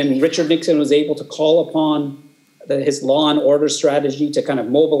 1968 when Richard Nixon was able to call upon his law and order strategy to kind of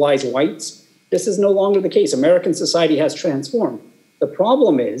mobilize whites. This is no longer the case. American society has transformed. The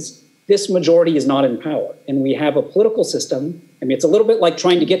problem is this majority is not in power. And we have a political system. It's a little bit like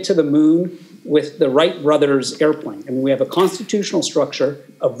trying to get to the moon with the Wright brothers airplane. We have a constitutional structure,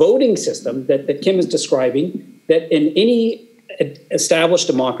 a voting system that Kim is describing, that in any established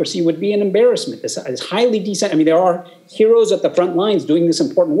democracy would be an embarrassment. It's highly decent. There are heroes at the front lines doing this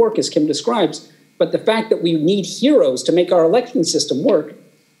important work, as Kim describes. But the fact that we need heroes to make our election system work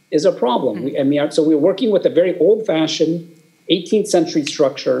is a problem. So we're working with a very old-fashioned 18th century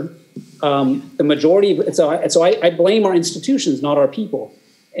structure. The majority of so I blame our institutions, not our people.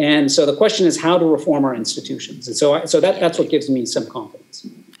 And so the question is how to reform our institutions. And so that's what gives me some confidence.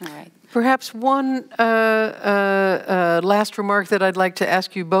 All right. Perhaps one last remark that I'd like to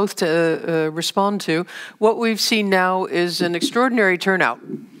ask you both to respond to. What we've seen now is an extraordinary turnout.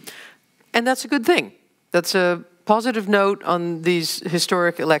 And that's a good thing. That's a positive note on these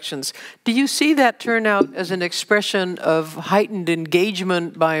historic elections. Do you see that turnout as an expression of heightened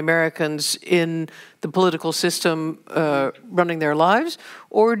engagement by Americans in the political system running their lives?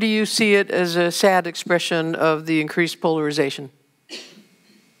 Or do you see it as a sad expression of the increased polarization?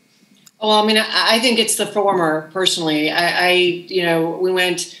 Well, I think it's the former, personally. We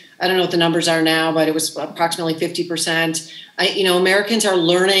went, I don't know what the numbers are now, but it was approximately 50%. Americans are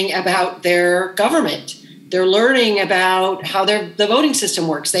learning about their government. They're learning about how the voting system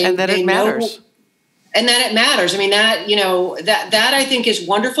works. And that it matters. And that it matters. That I think is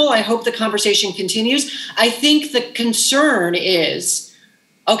wonderful. I hope the conversation continues. I think the concern is,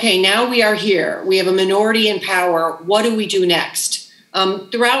 okay, now we are here. We have a minority in power. What do we do next?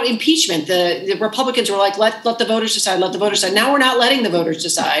 Throughout impeachment, the Republicans were like, let the voters decide, let the voters decide. Now we're not letting the voters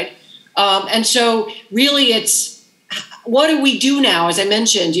decide. And so really it's, what do we do now? As I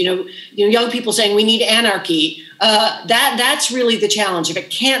mentioned, young people saying we need anarchy. That's really the challenge. If it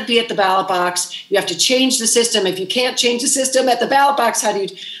can't be at the ballot box, you have to change the system. If you can't change the system at the ballot box, how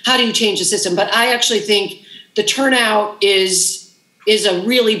do you change the system? But I actually think the turnout is a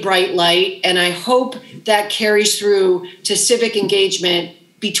really bright light, and I hope that carries through to civic engagement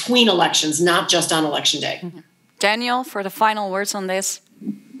between elections, not just on election day. Daniel, for the final words on this.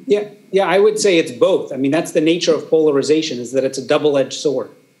 Yeah, I would say it's both. I mean, that's the nature of polarization, is that it's a double-edged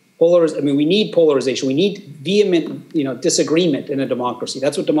sword. We need polarization. We need vehement, disagreement in a democracy.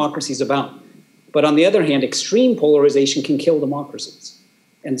 That's what democracy is about. But on the other hand, extreme polarization can kill democracies.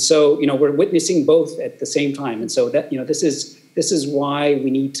 And so, we're witnessing both at the same time. And so that, this is why we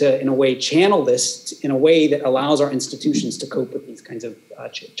need to, in a way, channel this in a way that allows our institutions to cope with these kinds of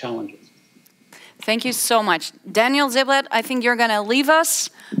challenges. Thank you so much. Daniel Ziblatt, I think you're going to leave us.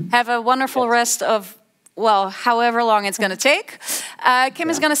 Have a wonderful rest of, well, however long it's going to take.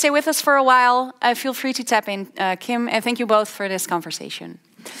 Kim is going to stay with us for a while. Feel free to tap in, Kim, and thank you both for this conversation.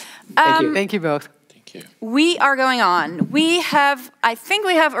 Thank you. Thank you both. Thank you. We are going on. I think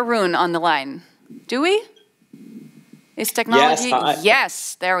we have Arun on the line. Do we? Is technology?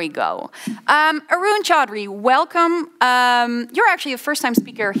 Yes, there we go. Arun Chaudhary, welcome. You're actually a first-time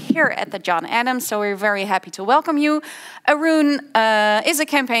speaker here at the John Adams, so we're very happy to welcome you. Arun is a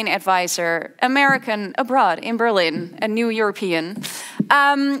campaign advisor, American abroad in Berlin, a new European.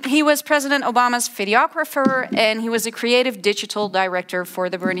 He was President Obama's videographer, and he was the creative digital director for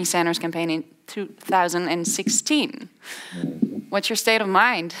the Bernie Sanders campaign in 2016. What's your state of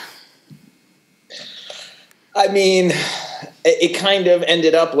mind? I mean, it kind of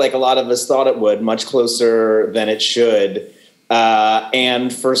ended up like a lot of us thought it would, much closer than it should.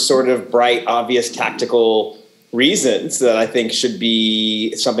 And for sort of bright, obvious tactical reasons that I think should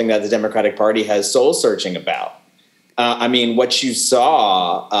be something that the Democratic Party has soul searching about. I mean, what you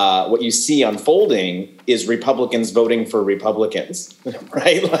see unfolding is Republicans voting for Republicans,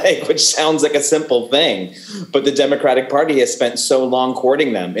 right? Which sounds like a simple thing, but the Democratic Party has spent so long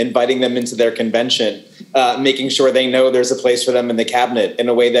courting them, inviting them into their convention, making sure they know there's a place for them in the cabinet in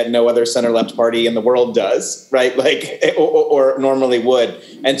a way that no other center-left party in the world does, right? Or normally would.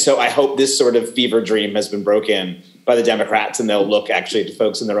 And so I hope this sort of fever dream has been broken by the Democrats, and they'll look actually to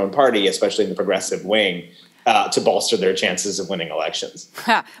folks in their own party, especially in the progressive wing, to bolster their chances of winning elections.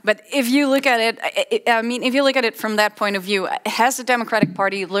 But if you look at it, if you look at it from that point of view, has the Democratic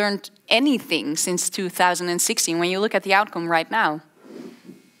Party learned anything since 2016 when you look at the outcome right now?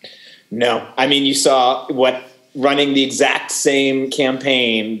 No. I mean, you saw what running the exact same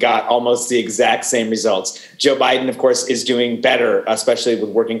campaign got almost the exact same results. Joe Biden, of course, is doing better, especially with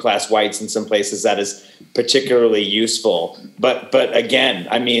working class whites in some places. That is particularly useful. But again,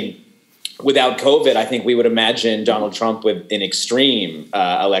 I mean, without COVID, I think we would imagine Donald Trump with an extreme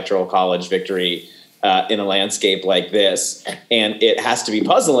electoral college victory in a landscape like this. And it has to be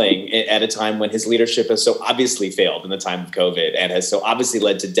puzzling at a time when his leadership has so obviously failed in the time of COVID and has so obviously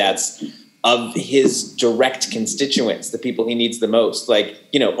led to deaths of his direct constituents, the people he needs the most.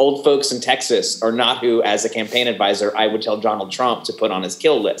 Old folks in Texas are not who, as a campaign advisor, I would tell Donald Trump to put on his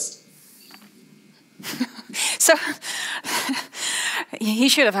kill list. So he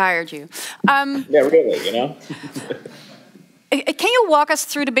should have hired you. Yeah, really, Can you walk us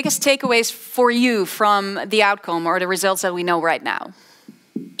through the biggest takeaways for you from the outcome or the results that we know right now?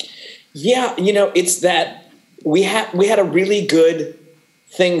 Yeah, it's that we had a really good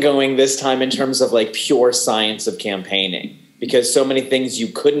thing going this time in terms of pure science of campaigning, because so many things you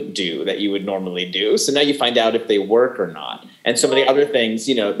couldn't do that you would normally do. So now you find out if they work or not. And so many other things,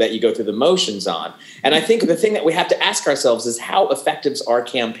 that you go through the motions on. And I think the thing that we have to ask ourselves is how effective are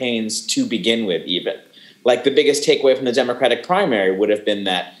campaigns to begin with even? The biggest takeaway from the Democratic primary would have been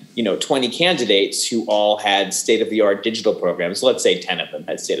that, 20 candidates who all had state-of-the-art digital programs, let's say 10 of them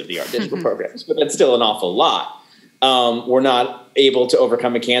had state-of-the-art digital programs, but that's still an awful lot, were not able to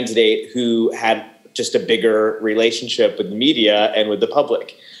overcome a candidate who had just a bigger relationship with the media and with the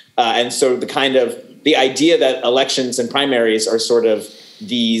public. And so the idea that elections and primaries are sort of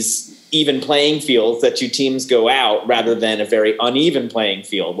these even playing fields that two teams go out rather than a very uneven playing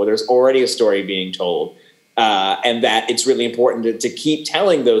field where there's already a story being told, and that it's really important to keep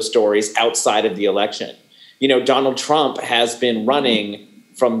telling those stories outside of the election. Donald Trump has been running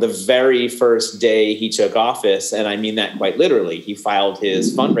from the very first day he took office, and I mean that quite literally. He filed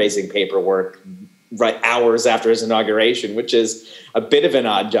his fundraising paperwork right hours after his inauguration, which is a bit of an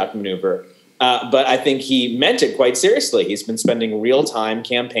odd duck maneuver. But I think he meant it quite seriously. He's been spending real time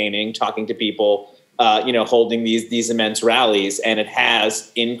campaigning, talking to people, holding these immense rallies, and it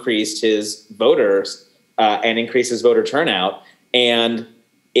has increased his voters and increased his voter turnout. And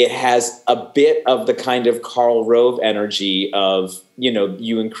it has a bit of the kind of Karl Rove energy of,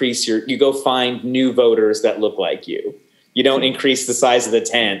 you go find new voters that look like you. You don't increase the size of the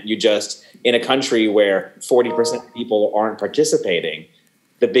tent. You just in a country where 40% of people aren't participating,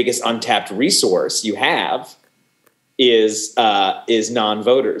 the biggest untapped resource you have is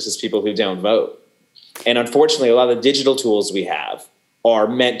non-voters, is people who don't vote. And unfortunately, a lot of the digital tools we have are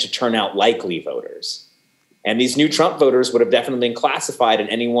meant to turn out likely voters. And these new Trump voters would have definitely been classified in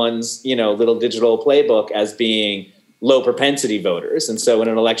anyone's, little digital playbook as being low propensity voters. And so in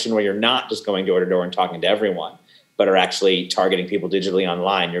an election where you're not just going door to door and talking to everyone, but are actually targeting people digitally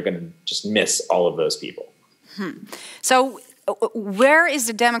online, you're going to just miss all of those people. So where is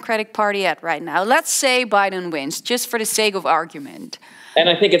the Democratic Party at right now? Let's say Biden wins, just for the sake of argument. And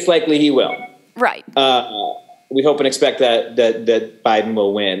I think it's likely he will. Right. We hope and expect that Biden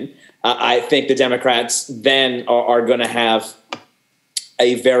will win. I think the Democrats then are going to have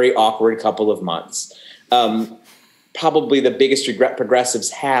a very awkward couple of months. Probably the biggest regret progressives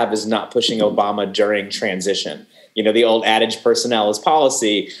have is not pushing Obama during transition. The old adage, personnel is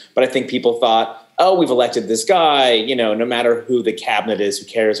policy. But I think people thought, oh, we've elected this guy, no matter who the cabinet is, who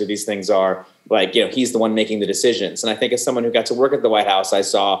cares who these things are, he's the one making the decisions. And I think as someone who got to work at the White House, I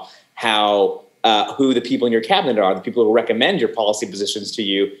saw how who the people in your cabinet are, the people who recommend your policy positions to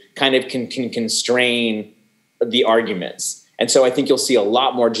you, kind of can constrain the arguments. And so I think you'll see a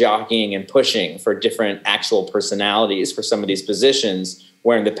lot more jockeying and pushing for different actual personalities for some of these positions,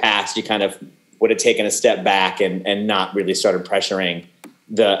 where in the past you kind of would have taken a step back and not really started pressuring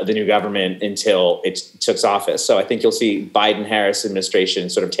the new government until it took office. So I think you'll see Biden-Harris administration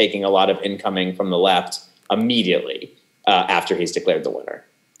sort of taking a lot of incoming from the left immediately after he's declared the winner.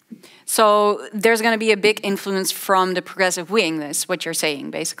 So there's going to be a big influence from the progressive wing, that's what you're saying,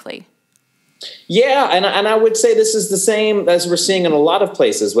 basically. Yeah, and I would say this is the same as we're seeing in a lot of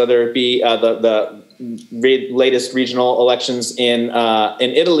places, whether it be the latest regional elections in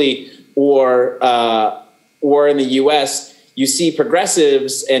Italy or in the U.S., you see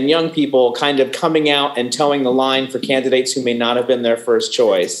progressives and young people kind of coming out and towing the line for candidates who may not have been their first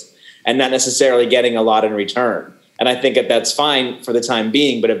choice and not necessarily getting a lot in return. And I think that's fine for the time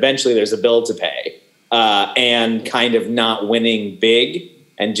being, but eventually there's a bill to pay. And kind of not winning big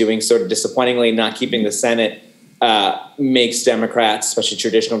and doing sort of disappointingly, not keeping the Senate makes Democrats, especially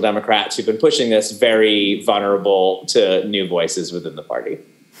traditional Democrats who've been pushing this, very vulnerable to new voices within the party.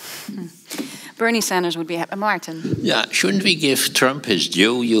 Bernie Sanders would be happy. Maarten. Yeah, shouldn't we give Trump his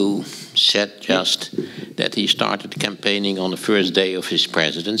due? You said just that he started campaigning on the first day of his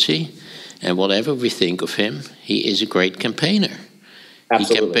presidency. And whatever we think of him, he is a great campaigner.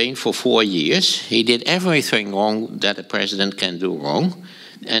 Absolutely. He campaigned for 4 years. He did everything wrong that a president can do wrong.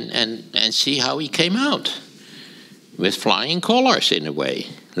 And see how he came out. With flying colors, in a way.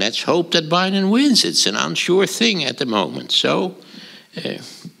 Let's hope that Biden wins. It's an unsure thing at the moment. So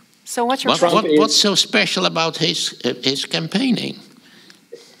what's your what's so special about his campaigning?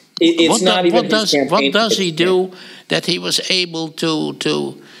 It's not even his campaign. What does he do that he was able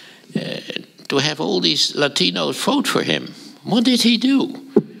to have all these Latinos vote for him? What did he do?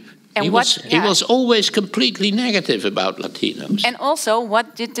 And he was always completely negative about Latinos. And also,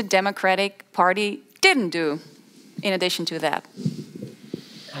 what did the Democratic Party didn't do in addition to that?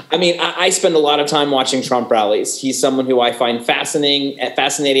 I mean, I spend a lot of time watching Trump rallies. He's someone who I find fascinating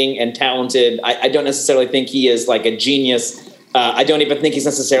and talented. I don't necessarily think he is like a genius. I don't even think he's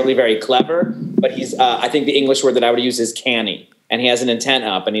necessarily very clever, but he's, I think the English word that I would use is canny. And he has an intent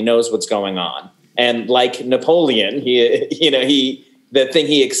up and he knows what's going on. And like Napoleon, the thing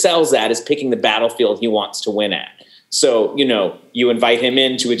he excels at is picking the battlefield he wants to win at. So, you invite him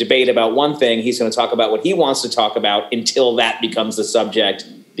into a debate about one thing, he's going to talk about what he wants to talk about until that becomes the subject,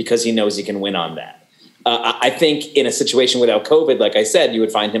 because he knows he can win on that. I think in a situation without COVID, like I said, you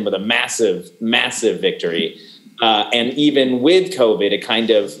would find him with a massive, massive victory. And even with COVID, it kind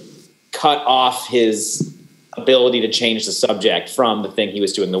of cut off his ability to change the subject from the thing he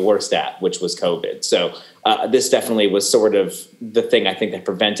was doing the worst at, which was COVID. So this definitely was sort of the thing I think that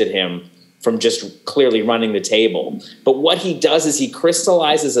prevented him from just clearly running the table. But what he does is he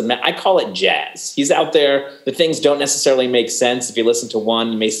crystallizes I call it jazz. He's out there. The things don't necessarily make sense. If you listen to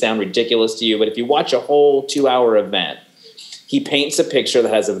one, it may sound ridiculous to you. But if you watch a whole 2-hour event, he paints a picture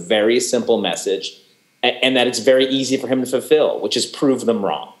that has a very simple message and that it's very easy for him to fulfill, which is prove them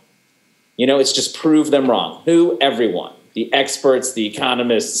wrong. It's just prove them wrong. Who? Everyone. The experts, the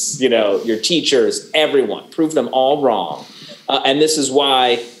economists, your teachers, everyone. Prove them all wrong. And this is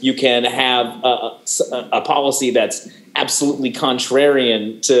why you can have a policy that's absolutely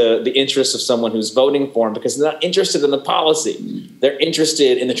contrarian to the interests of someone who's voting for him, because they're not interested in the policy. They're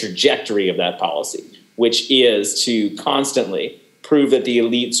interested in the trajectory of that policy, which is to constantly prove that the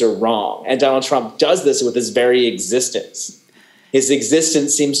elites are wrong. And Donald Trump does this with his very existence. his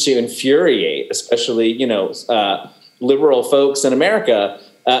existence seems to infuriate, especially, liberal folks in America,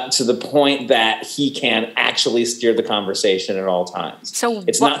 to the point that he can actually steer the conversation at all times. So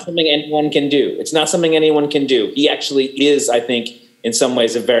it's not something anyone can do. It's not something anyone can do. He actually is, I think, in some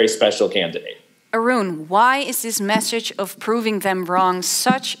ways, a very special candidate. Arun, why is this message of proving them wrong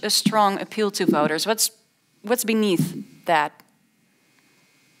such a strong appeal to voters? What's beneath that?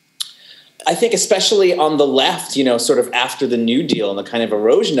 I think especially on the left, sort of after the New Deal and the kind of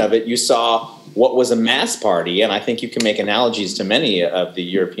erosion of it, you saw what was a mass party, and I think you can make analogies to many of the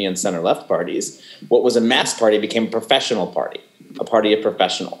European center-left parties. What was a mass party became a professional party, a party of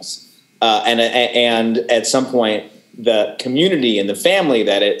professionals. And at some point, the community and the family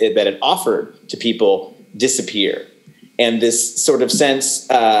that it offered to people disappeared. And this sort of sense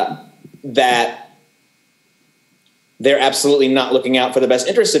that they're absolutely not looking out for the best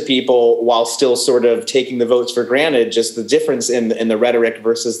interests of people while still sort of taking the votes for granted. Just the difference in the rhetoric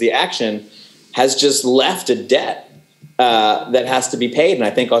versus the action has just left a debt that has to be paid. And I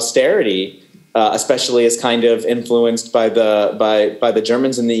think austerity, especially as kind of influenced by the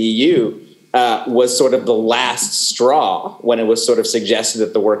Germans in the EU, was sort of the last straw when it was sort of suggested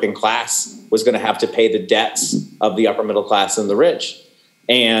that the working class was going to have to pay the debts of the upper middle class and the rich.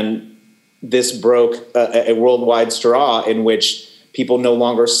 And this broke a worldwide straw in which people no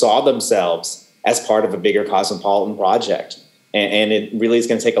longer saw themselves as part of a bigger cosmopolitan project. And it really is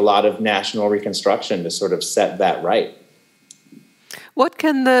going to take a lot of national reconstruction to sort of set that right. What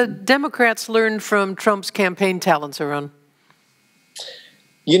can the Democrats learn from Trump's campaign talents, Arun?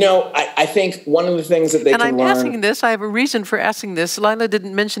 I think one of the things that they can learn... And I'm asking this, I have a reason for asking this. Laila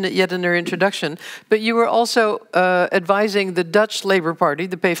didn't mention it yet in her introduction, but you were also advising the Dutch Labour Party,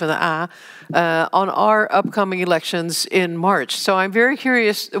 the PvdA, on our upcoming elections in March. So I'm very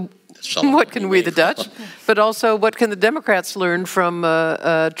curious, what can we, the Dutch, but also what can the Democrats learn from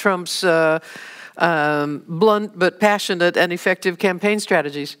Trump's blunt but passionate and effective campaign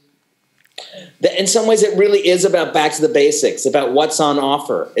strategies? In some ways, it really is about back to the basics, about what's on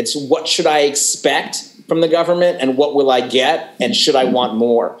offer. It's what should I expect from the government and what will I get and should I want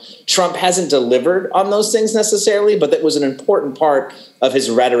more? Trump hasn't delivered on those things necessarily, but that was an important part of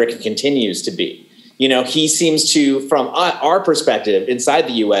his rhetoric and continues to be. He seems to, from our perspective inside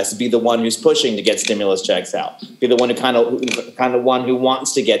the U.S., be the one who's pushing to get stimulus checks out, be the one who kind of one who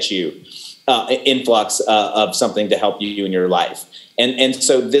wants to get you influx of something to help you in your life. And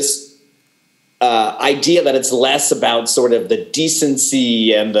so this idea that it's less about sort of the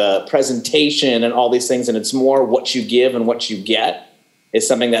decency and the presentation and all these things, and it's more what you give and what you get, is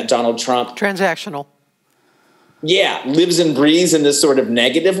something that Donald Trump... Transactional. Yeah, lives and breathes in this sort of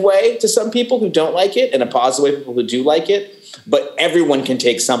negative way to some people who don't like it, and a positive way to people who do like it. But everyone can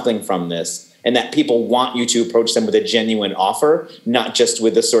take something from this, and that people want you to approach them with a genuine offer, not just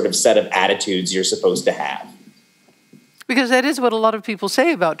with the sort of set of attitudes you're supposed to have. Because that is what a lot of people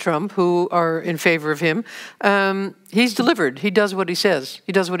say about Trump, who are in favor of him. He's delivered. He does what he says.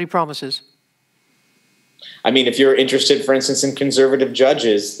 He does what he promises. I mean, if you're interested, for instance, in conservative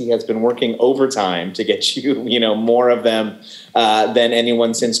judges, he has been working overtime to get you, more of them than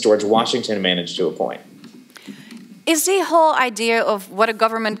anyone since George Washington managed to appoint. Is the whole idea of what a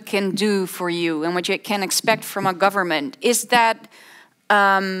government can do for you and what you can expect from a government, is that...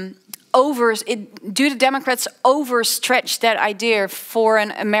 do the Democrats overstretch that idea for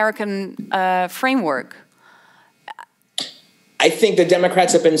an American framework? I think the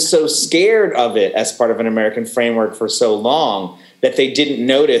Democrats have been so scared of it as part of an American framework for so long that they didn't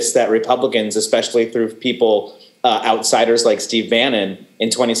notice that Republicans, especially through people, outsiders like Steve Bannon in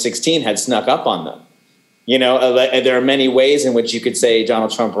 2016, had snuck up on them. There are many ways in which you could say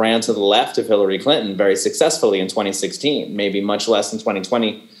Donald Trump ran to the left of Hillary Clinton very successfully in 2016, maybe much less in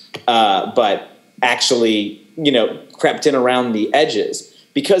 2020. But actually, crept in around the edges.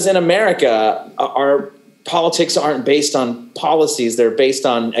 Because in America, our politics aren't based on policies. They're based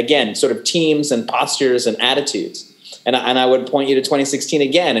on, again, sort of teams and postures and attitudes. And I would point you to 2016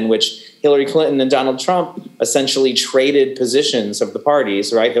 again, in which Hillary Clinton and Donald Trump essentially traded positions of the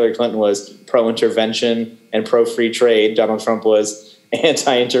parties, right? Hillary Clinton was pro-intervention and pro-free trade. Donald Trump was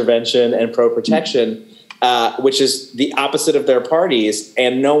anti-intervention and pro-protection. Which is the opposite of their parties,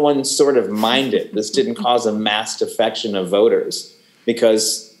 and no one sort of minded. This didn't cause a mass defection of voters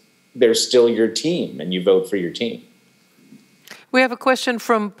because they're still your team and you vote for your team. We have a question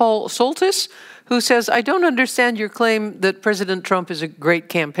from Paul Soltis, who says, I don't understand your claim that President Trump is a great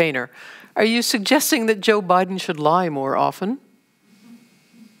campaigner. Are you suggesting that Joe Biden should lie more often?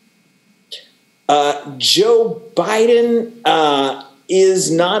 Joe Biden...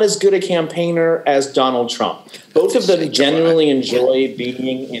 is not as good a campaigner as Donald Trump. Both of them genuinely enjoy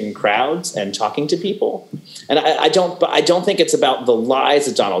being in crowds and talking to people. And I don't think it's about the lies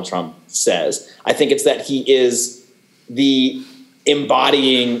that Donald Trump says. I think it's that he is the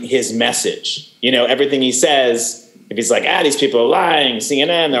embodying his message. You know, everything he says, if he's like, these people are lying,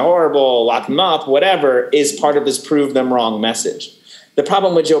 CNN, they're horrible, lock them up, whatever, is part of this prove them wrong message. The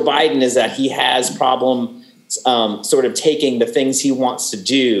problem with Joe Biden is that he has problem sort of taking the things he wants to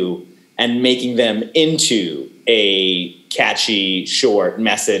do and making them into a catchy, short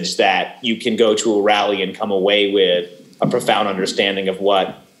message that you can go to a rally and come away with a profound understanding of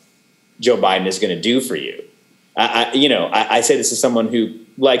what Joe Biden is going to do for you. I say this as someone who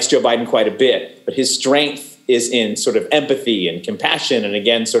likes Joe Biden quite a bit, but his strength is in sort of empathy and compassion and,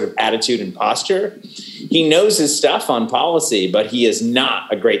 again, sort of attitude and posture. He knows his stuff on policy, but he is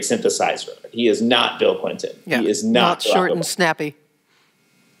not a great synthesizer. He is not Bill Clinton. Yeah, he is not short and snappy.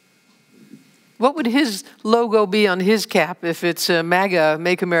 What would his logo be on his cap if it's MAGA,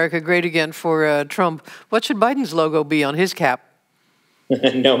 Make America Great Again for Trump? What should Biden's logo be on his cap?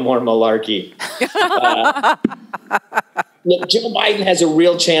 No more malarkey. Look, Joe Biden has a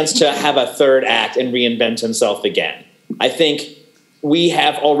real chance to have a third act and reinvent himself again. I think we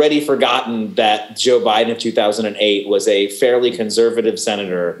have already forgotten that Joe Biden of 2008 was a fairly conservative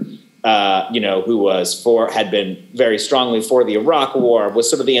senator, who had been very strongly for the Iraq War, was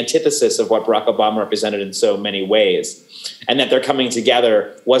sort of the antithesis of what Barack Obama represented in so many ways. And that their coming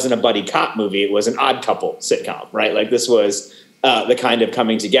together wasn't a buddy cop movie, it was an Odd Couple sitcom, right? Like this was the kind of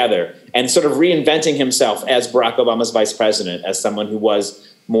coming together and sort of reinventing himself as Barack Obama's vice president, as someone who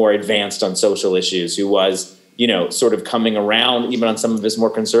was more advanced on social issues, who was, sort of coming around even on some of his more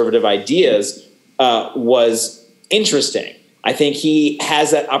conservative ideas, was interesting. I think he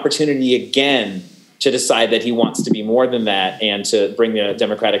has that opportunity again to decide that he wants to be more than that and to bring the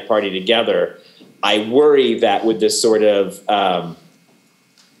Democratic Party together. I worry that with this sort of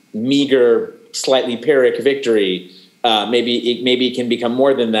meager, slightly Pyrrhic victory, maybe it can become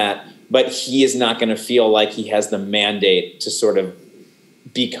more than that, but he is not going to feel like he has the mandate to sort of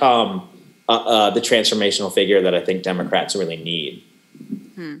become the transformational figure that I think Democrats really need.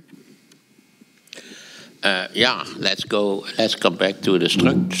 Let's come back to the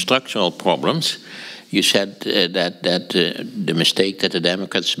structural problems. You said that the mistake that the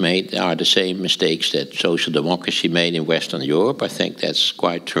Democrats made are the same mistakes that social democracy made in Western Europe. I think that's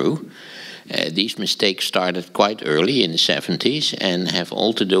quite true. These mistakes started quite early in the 70s and have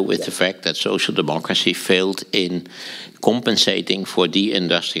all to do with the fact that social democracy failed in compensating for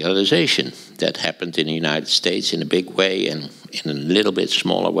deindustrialization. That happened in the United States in a big way and in a little bit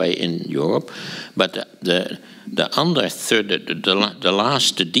smaller way in Europe. But the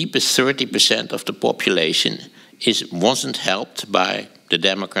deepest 30% of the population wasn't helped by the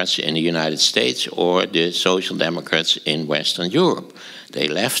Democrats in the United States or the Social Democrats in Western Europe. They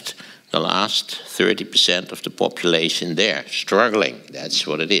left the last 30% of the population there, struggling. That's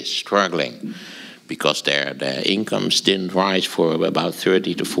what it is, struggling. Because their incomes didn't rise for about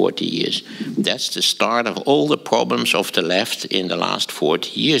 30 to 40 years. That's the start of all the problems of the left in the last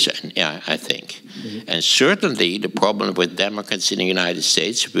 40 years, I think. Mm-hmm. And certainly the problem with Democrats in the United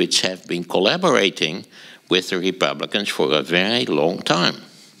States, which have been collaborating with the Republicans for a very long time.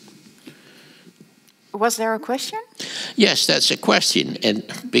 Was there a question? Yes, that's a question. And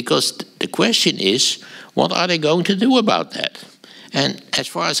because the question is, what are they going to do about that? And as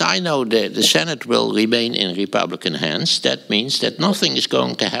far as I know, the Senate will remain in Republican hands. That means that nothing is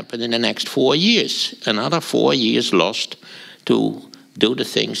going to happen in the next 4 years. Another 4 years lost to do the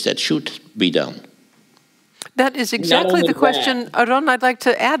things that should be done. That is exactly the question. Arun, I'd like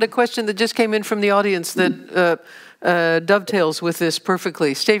to add a question that just came in from the audience that dovetails with this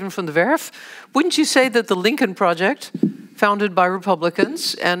perfectly. Steven van der Werf, wouldn't you say that the Lincoln Project, founded by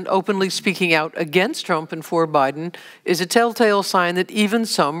Republicans and openly speaking out against Trump and for Biden, is a telltale sign that even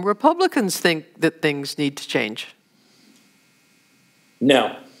some Republicans think that things need to change?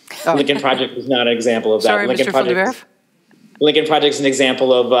 No. Oh. Lincoln Project is not an example of that. Sorry, Mr. van der Werf? Lincoln Project is an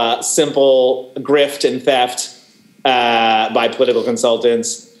example of simple grift and theft by political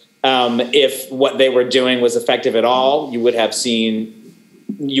consultants. If what they were doing was effective at all, you would not have seen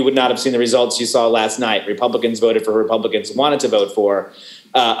the results you saw last night. Republicans voted for who Republicans wanted to vote for.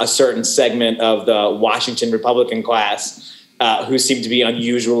 A certain segment of the Washington Republican class who seemed to be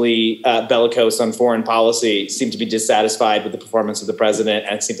unusually bellicose on foreign policy, seemed to be dissatisfied with the performance of the president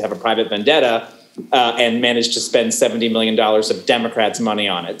and seemed to have a private vendetta and managed to spend $70 million of Democrats' money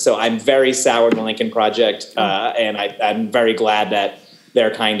on it. So I'm very sour on the Lincoln Project, and I'm very glad that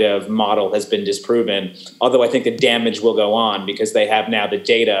their kind of model has been disproven. Although I think the damage will go on because they have now the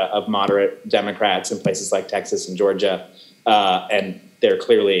data of moderate Democrats in places like Texas and Georgia, and they're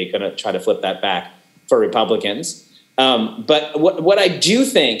clearly going to try to flip that back for Republicans. But what I do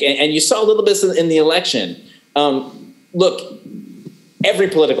think, and you saw a little bit in the election, look, every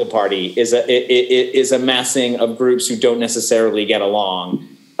political party is a massing of groups who don't necessarily get along,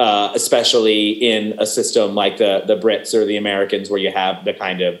 especially in a system like the Brits or the Americans, where you have the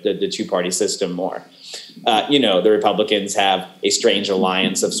kind of the two-party system more. The Republicans have a strange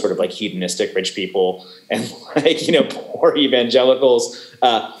alliance of sort of like hedonistic rich people and poor evangelicals.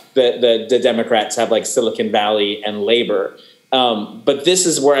 The Democrats have like Silicon Valley and labor. But this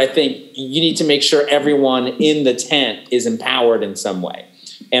is where I think you need to make sure everyone in the tent is empowered in some way.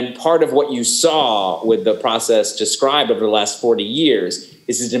 And part of what you saw with the process described over the last 40 years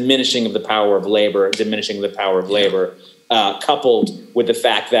is a diminishing of the power of labor, coupled with the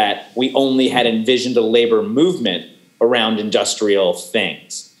fact that we only had envisioned a labor movement around industrial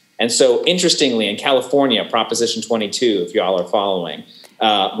things. And so, interestingly, in California, Proposition 22, if y'all are following,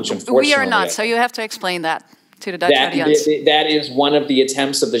 which unfortunately... We are not, so you have to explain that to the Dutch audience. That is one of the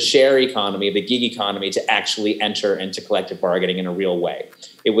attempts of the share economy, the gig economy, to actually enter into collective bargaining in a real way.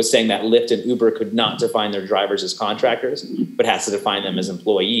 It was saying that Lyft and Uber could not define their drivers as contractors, but has to define them as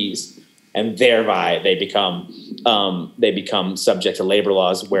employees, and thereby they become subject to labor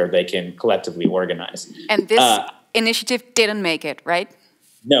laws where they can collectively organize. And this initiative didn't make it, right?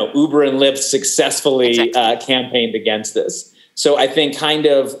 No, Uber and Lyft successfully campaigned against this. So I think kind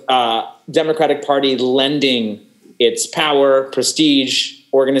of Democratic Party lending its power, prestige,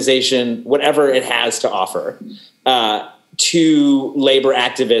 organization, whatever it has to offer, to labor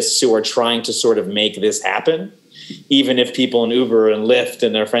activists who are trying to sort of make this happen, even if people in Uber and Lyft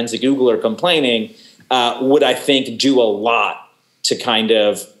and their friends at Google are complaining, would, I think, do a lot to kind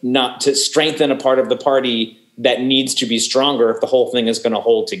of not to strengthen a part of the party that needs to be stronger if the whole thing is going to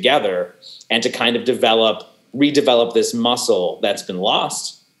hold together, and to kind of redevelop this muscle that's been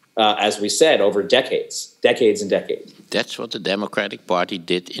lost, as we said, over decades and decades. That's what the Democratic Party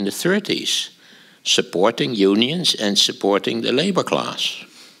did in the 30s, supporting unions and supporting the labor class.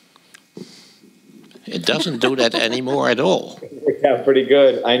 It doesn't do that anymore at all. Yeah, pretty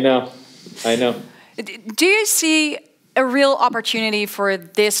good. I know. Do you see a real opportunity for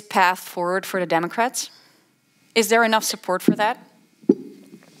this path forward for the Democrats? Is there enough support for that?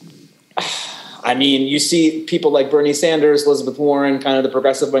 I mean, you see people like Bernie Sanders, Elizabeth Warren, kind of the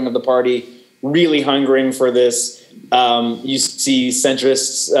progressive wing of the party, really hungering for this. You see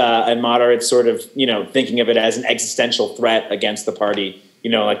centrists and moderates sort of, thinking of it as an existential threat against the party,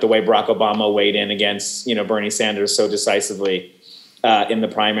 like the way Barack Obama weighed in against, Bernie Sanders so decisively in the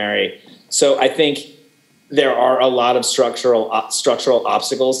primary. So I think there are a lot of structural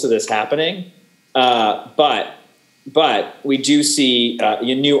obstacles to this happening. But we do see a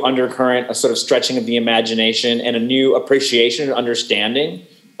new undercurrent, a sort of stretching of the imagination, and a new appreciation and understanding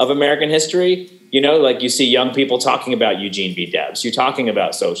of American history. Like you see young people talking about Eugene V. Debs, you talking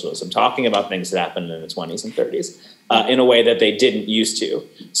about socialism, talking about things that happened in the 20s and 30s in a way that they didn't used to.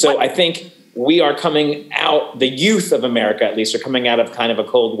 So I think we are coming out, the youth of America at least, are coming out of kind of a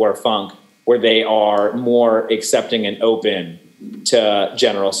Cold War funk where they are more accepting and open to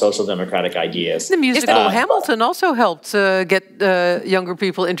general social democratic ideas. The musical Hamilton also helped get younger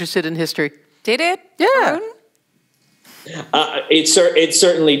people interested in history. Did it? Yeah. It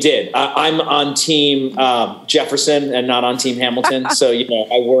certainly did. I'm on team Jefferson and not on team Hamilton. So,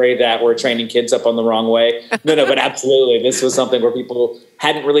 I worry that we're training kids up on the wrong way. No, but absolutely. This was something where people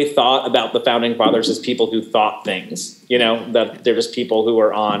hadn't really thought about the founding fathers as people who thought things, that they're just people who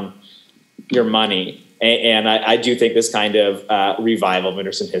are on your money. And I do think this kind of revival of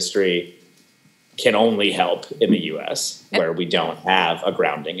interest in history can only help in the U.S., where we don't have a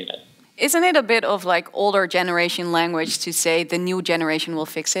grounding in it. Isn't it a bit of like older generation language to say the new generation will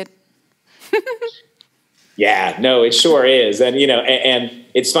fix it? Yeah, no, it sure is. And, and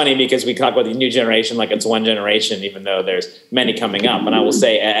it's funny because we talk about the new generation like it's one generation, even though there's many coming up. And I will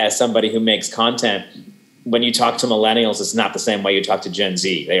say, as somebody who makes content, when you talk to millennials, it's not the same way you talk to Gen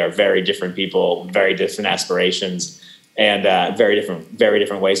Z. They are very different people, very different aspirations, and very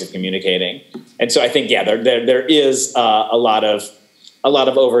different ways of communicating. And so I think, there is a lot of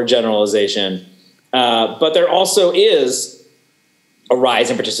overgeneralization, but there also is a rise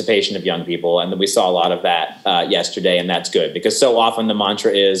in participation of young people, and we saw a lot of that yesterday, and that's good because so often the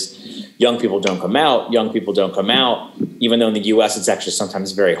mantra is young people don't come out, even though in the U.S. it's actually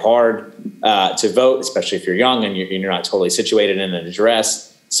sometimes very hard to vote, especially if you're young and you're not totally situated in an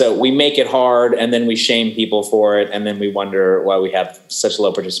address. So we make it hard, and then we shame people for it, and then we wonder why we have such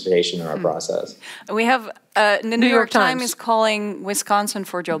low participation in our process. We have the New York Times is calling Wisconsin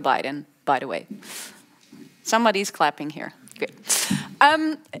for Joe Biden, by the way. Somebody's clapping here. Good.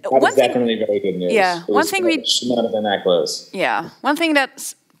 That was definitely very good news. Yeah, one thing we should not have been that close. Yeah, one thing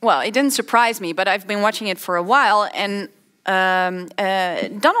that's, well, it didn't surprise me, but I've been watching it for a while, and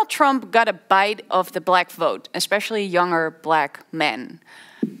Donald Trump got a bite of the black vote, especially younger black men.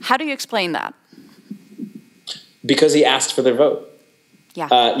 How do you explain that? Because he asked for their vote.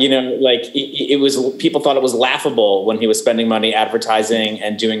 Yeah. You know, like it was, people thought it was laughable when he was spending money advertising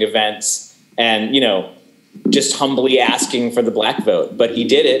and doing events and, you know, just humbly asking for the black vote. But he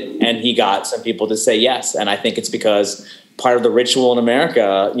did it, and he got some people to say yes. And I think it's because part of the ritual in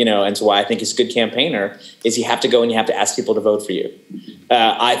America, you know, and so why I think he's a good campaigner, is you have to go and you have to ask people to vote for you.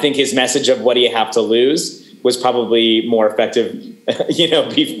 I think his message of what do you have to lose was probably more effective, you know,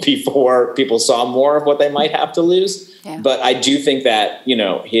 before people saw more of what they might have to lose. Yeah. But I do think that, you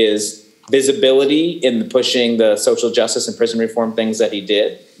know, his visibility in pushing the social justice and prison reform things that he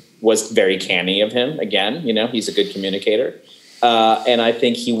did was very canny of him. Again, you know, he's a good communicator. And I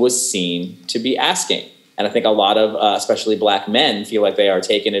think he was seen to be asking. And I think a lot of, especially black men, feel like they are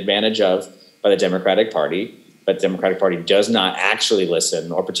taken advantage of by the Democratic Party. But the Democratic Party does not actually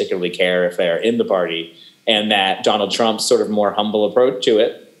listen or particularly care if they are in the party. And that Donald Trump's sort of more humble approach to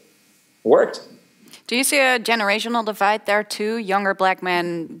it worked. Do you see a generational divide there too? Younger black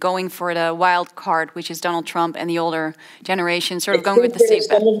men going for the wild card, which is Donald Trump, and the older generation sort of going with the safe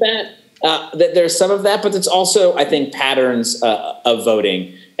bet? Some of that. There's some of that, but it's also, I think, patterns of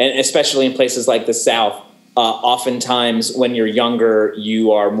voting, and especially in places like the South. Oftentimes, when you're younger,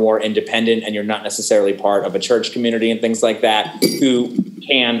 you are more independent, and you're not necessarily part of a church community and things like that, who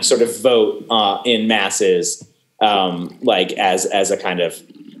can sort of vote in masses, like as a kind of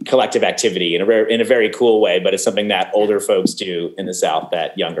collective activity in a very cool way, but it's something that older folks do in the South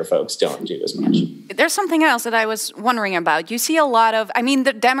that younger folks don't do as much. There's something else that I was wondering about. You see a lot of, I mean,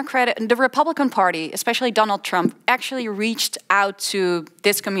 the Republican Party, especially Donald Trump, actually reached out to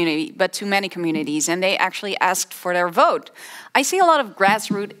this community, but to many communities, and they actually asked for their vote. I see a lot of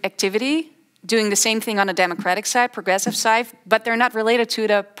grassroots activity doing the same thing on the Democratic side, progressive side, but they're not related to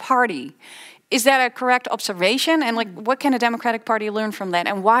the party. Is that a correct observation? And like, what can a Democratic Party learn from that?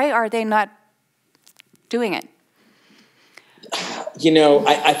 And why are they not doing it? You know,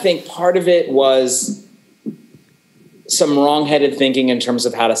 I think part of it was some wrong-headed thinking in terms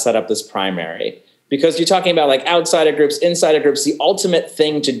of how to set up this primary. Because you're talking about like outsider groups, insider groups. The ultimate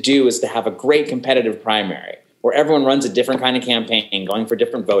thing to do is to have a great competitive primary where everyone runs a different kind of campaign, going for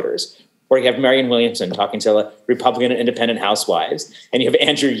different voters. Or you have Marianne Williamson talking to Republican and independent housewives, and you have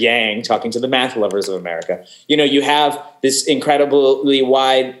Andrew Yang talking to the math lovers of America. You know, you have this incredibly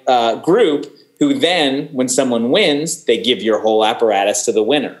wide group who then, when someone wins, they give your whole apparatus to the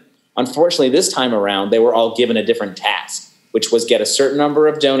winner. Unfortunately, this time around, they were all given a different task, which was get a certain number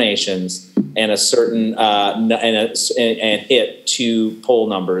of donations and a certain and hit two poll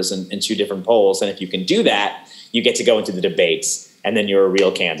numbers in two different polls. And if you can do that, you get to go into the debates. And then you're a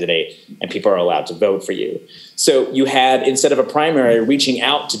real candidate, and people are allowed to vote for you. So you had, instead of a primary, reaching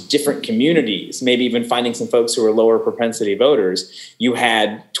out to different communities, maybe even finding some folks who are lower propensity voters. You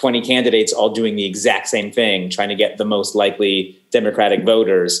had 20 candidates all doing the exact same thing, trying to get the most likely Democratic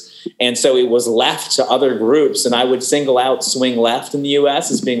voters. And so it was left to other groups, and I would single out swing left in the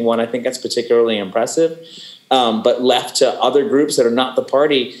U.S. as being one I think that's particularly impressive, but left to other groups that are not the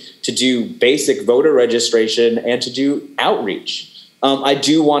party to do basic voter registration and to do outreach. I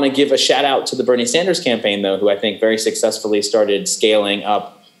do want to give a shout out to the Bernie Sanders campaign, though, who I think very successfully started scaling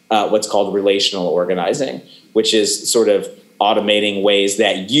up what's called relational organizing, which is sort of automating ways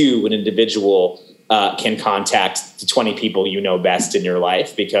that you, an individual, can contact the 20 people you know best in your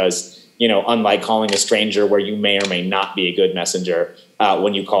life. Because, you know, unlike calling a stranger where you may or may not be a good messenger,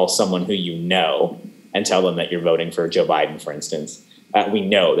 when you call someone who you know and tell them that you're voting for Joe Biden, for instance, we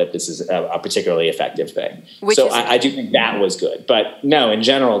know that this is a particularly effective thing. So I do think that was good. But no, in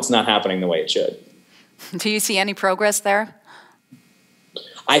general, it's not happening the way it should. Do you see any progress there?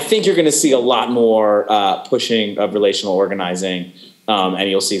 I think you're going to see a lot more pushing of relational organizing. And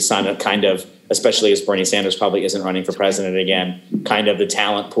you'll see some kind of, especially as Bernie Sanders probably isn't running for president again, kind of the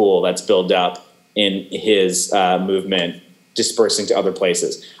talent pool that's built up in his movement dispersing to other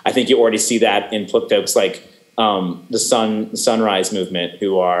places. I think you already see that in folks like the Sunrise movement,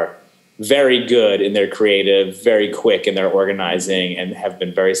 who are very good in their creative, very quick in their organizing, and have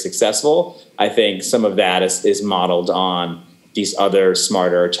been very successful. I think some of that is modeled on these other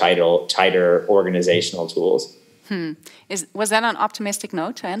smarter, tighter organizational tools. Was that an optimistic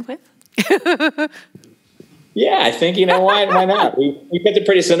note to end with? Yeah, I think, why not? We've been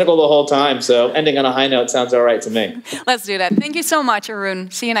pretty cynical the whole time, so ending on a high note sounds all right to me. Let's do that. Thank you so much, Arun.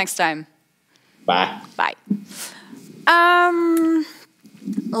 See you next time. Bye. Bye.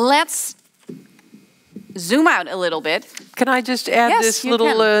 Let's zoom out a little bit. Can I just add this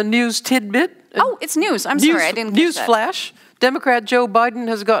little news tidbit? Oh, it's news. I'm sorry, I didn't news get that. flash. Democrat Joe Biden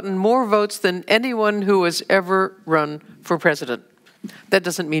has gotten more votes than anyone who has ever run for president. That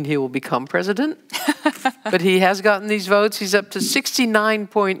doesn't mean he will become president, but he has gotten these votes. He's up to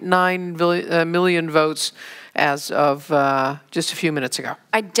 69.9 million votes as of just a few minutes ago.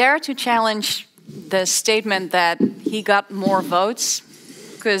 I dare to challenge the statement that he got more votes,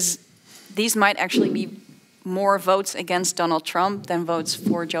 because these might actually be more votes against Donald Trump than votes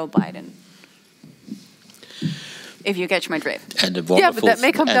for Joe Biden. If you catch my drift. And yeah, but that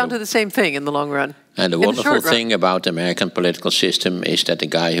may come down to the same thing in the long run. And the wonderful thing about the American political system is that the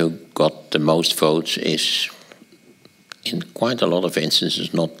guy who got the most votes is, in quite a lot of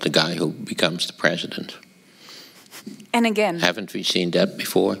instances, not the guy who becomes the president. And again. Haven't we seen that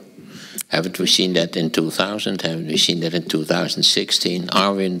before? Haven't we seen that in 2000? Haven't we seen that in 2016?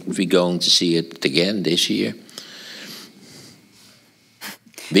 Are we going to see it again this year?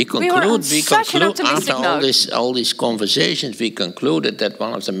 We conclude after all these conversations, we concluded that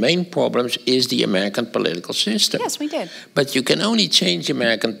one of the main problems is the American political system. Yes, we did. But you can only change the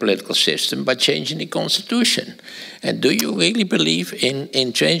American political system by changing the Constitution. And do you really believe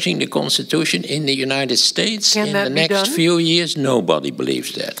in changing the Constitution in the United States in the next few years? Nobody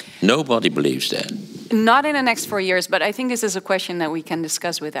believes that. Nobody believes that. Not in the next 4 years, but I think this is a question that we can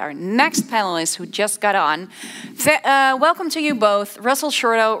discuss with our next panelist who just got on. Welcome to you both. Russell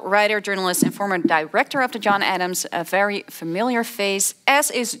Shorto, writer, journalist, and former director of the John Adams, a very familiar face, as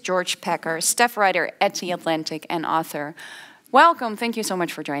is George Packer, staff writer at The Atlantic and author. Welcome. Thank you so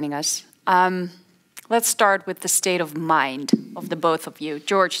much for joining us. Let's start with the state of mind of the both of you.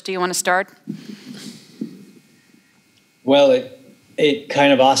 George, do you want to start? Well, it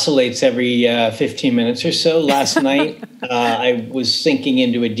kind of oscillates every 15 minutes or so. Last night, I was sinking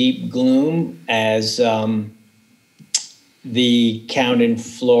into a deep gloom as the count in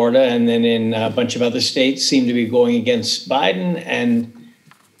Florida and then in a bunch of other states seemed to be going against Biden. And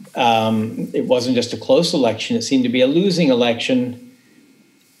it wasn't just a close election. It seemed to be a losing election.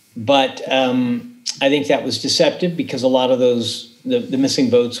 But I think that was deceptive because a lot of those, the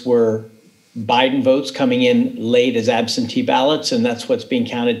missing votes were Biden votes coming in late as absentee ballots, and that's what's being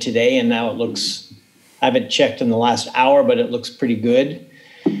counted today. And now it looks, I haven't checked in the last hour, but it looks pretty good.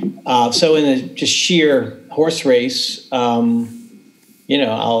 So in a just sheer horse race, my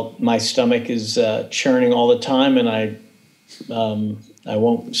stomach is churning all the time, and I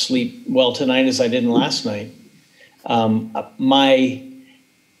won't sleep well tonight as I didn't last night.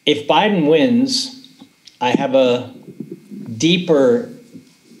 If Biden wins, I have a deeper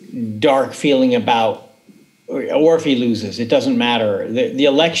dark feeling about, or if he loses, it doesn't matter. The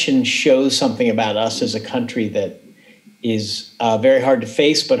election shows something about us as a country that is very hard to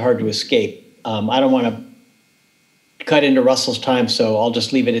face, but hard to escape. I don't want to cut into Russell's time, so I'll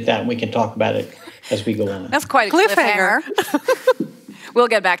just leave it at that, and we can talk about it as we go on. That's quite a cliffhanger. We'll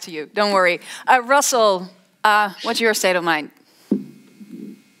get back to you. Don't worry. Russell, what's your state of mind?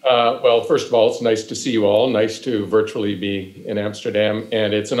 Well, first of all, it's nice to see you all. Nice to virtually be in Amsterdam.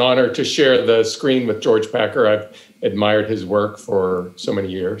 And it's an honor to share the screen with George Packer. I've admired his work for so many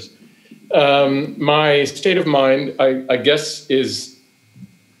years. My state of mind, I guess, is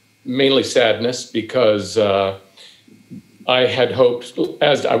mainly sadness because I had hoped,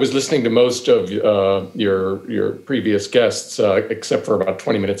 as I was listening to most of your previous guests, except for about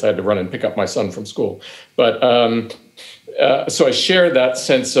 20 minutes, I had to run and pick up my son from school. But so I share that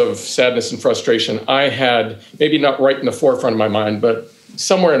sense of sadness and frustration. I had, maybe not right in the forefront of my mind, but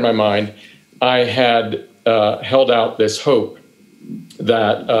somewhere in my mind, I had held out this hope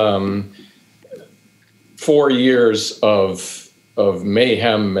that 4 years of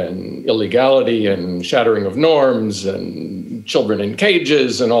mayhem and illegality and shattering of norms and children in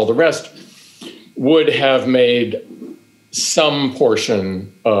cages and all the rest would have made some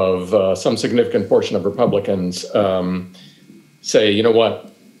portion of, some significant portion of Republicans say, you know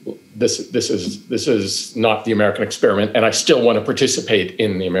what, this is not the American experiment, and I still want to participate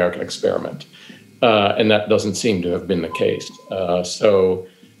in the American experiment. And that doesn't seem to have been the case. So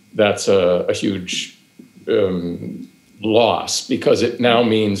that's a huge loss, because it now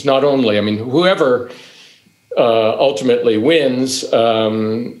means not only, I mean, whoever ultimately wins,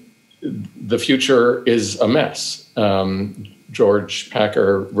 the future is a mess. George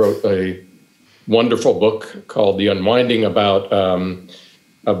Packer wrote a wonderful book called The Unwinding about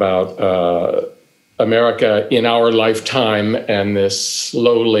America in our lifetime and this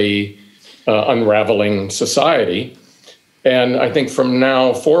slowly unraveling society. And I think from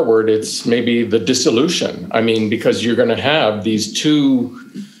now forward, it's maybe the dissolution. I mean, because you're going to have these two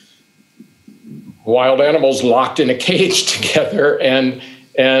wild animals locked in a cage together, and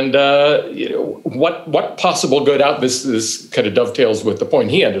you know, what possible good out? This kind of dovetails with the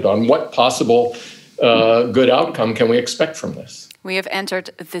point he ended on. What possible good outcome can we expect from this? We have entered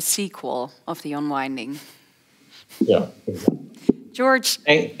the sequel of The Unwinding. Yeah. George.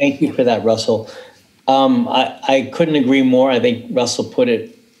 Thank you for that, Russell. I couldn't agree more. I think Russell put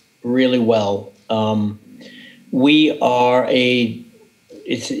it really well. We are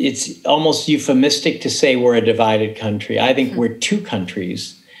it's almost euphemistic to say we're a divided country. I think we're two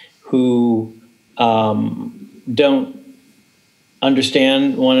countries who don't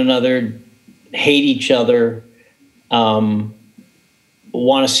understand one another, hate each other, want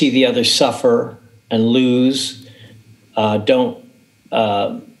to see the other suffer and lose, don't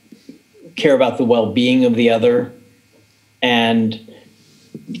care about the well-being of the other, and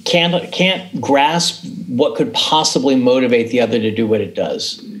can't grasp what could possibly motivate the other to do what it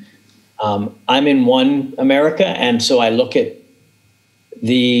does. I'm in one America, and so I look at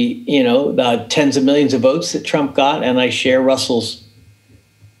the tens of millions of votes that Trump got, and I share Russell's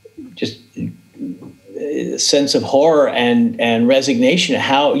just sense of horror and resignation.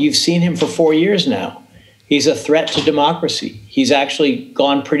 How you've seen him for 4 years now. He's a threat to democracy. He's actually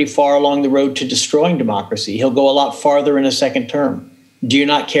gone pretty far along the road to destroying democracy. He'll go a lot farther in a second term. Do you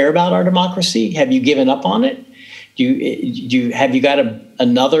not care about our democracy? Have you given up on it? Have you got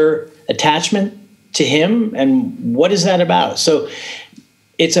another attachment to him? And what is that about? So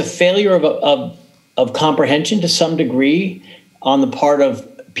it's a failure of comprehension to some degree on the part of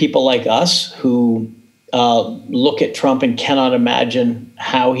people like us who look at Trump and cannot imagine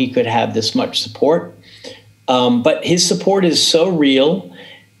how he could have this much support. But his support is so real.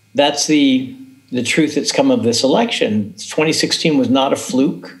 That's the truth that's come of this election. 2016 was not a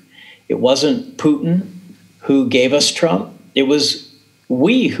fluke. It wasn't Putin who gave us Trump. It was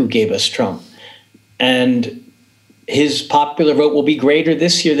we who gave us Trump. And his popular vote will be greater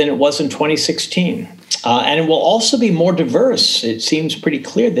this year than it was in 2016. And it will also be more diverse. It seems pretty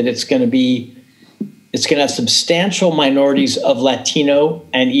clear that it's going to have substantial minorities of Latino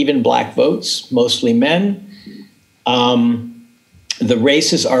and even Black votes, mostly men. The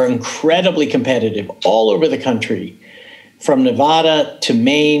races are incredibly competitive all over the country, from Nevada to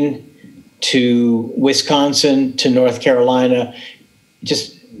Maine to Wisconsin to North Carolina,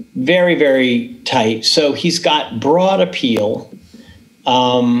 just very, very tight. So he's got broad appeal,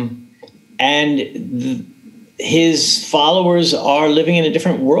 and his followers are living in a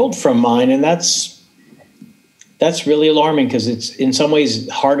different world from mine, and that's really alarming because it's in some ways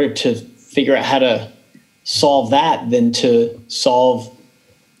harder to figure out how to solve that than to solve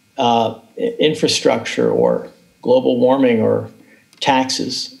infrastructure or global warming or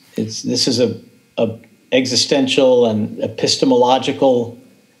taxes. This is a existential and epistemological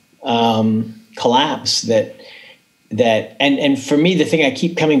collapse that for me, the thing I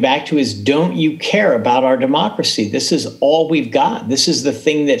keep coming back to is, don't you care about our democracy? This is all we've got. This is the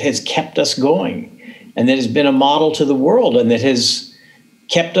thing that has kept us going and that has been a model to the world and that has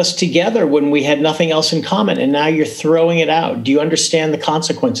kept us together when we had nothing else in common. And now you're throwing it out. Do you understand the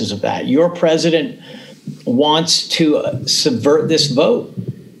consequences of that? Your president wants to subvert this vote.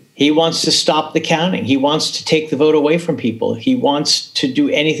 He wants to stop the counting. He wants to take the vote away from people. He wants to do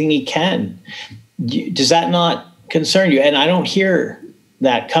anything he can. Does that not concern you? And I don't hear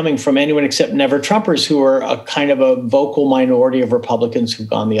that coming from anyone except Never Trumpers, who are a kind of a vocal minority of Republicans who've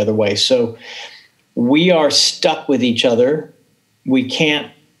gone the other way. So we are stuck with each other. We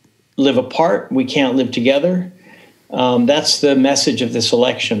can't live apart. We can't live together. That's the message of this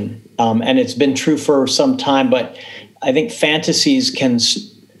election. And it's been true for some time, but I think fantasies can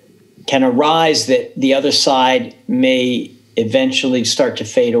arise that the other side may eventually start to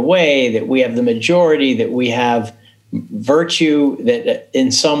fade away, that we have the majority, that we have virtue, that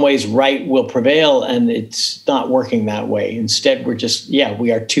in some ways right will prevail, and it's not working that way. Instead, we're just,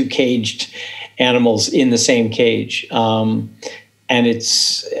 we are two caged animals in the same cage. And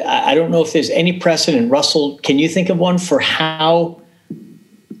I don't know if there's any precedent. Russell, can you think of one for how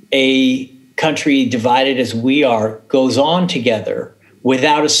a country divided as we are goes on together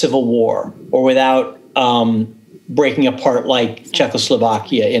without a civil war or without breaking apart like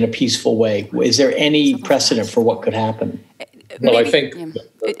Czechoslovakia in a peaceful way? Is there any precedent for what could happen? Well, I think...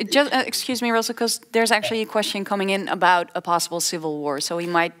 Just excuse me, Russell, because there's actually a question coming in about a possible civil war. So we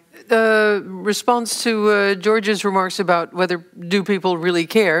might response to George's remarks about whether do people really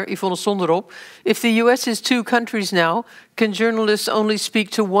care, Yvonne Sonderop, if the US is two countries now, can journalists only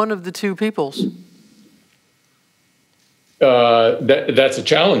speak to one of the two peoples? That's a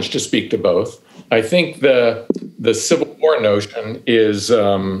challenge to speak to both. I think the Civil War notion is,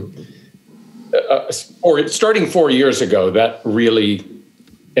 starting 4 years ago, that really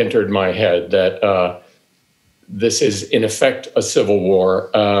entered my head, that this is in effect a civil war.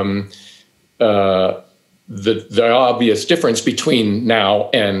 The obvious difference between now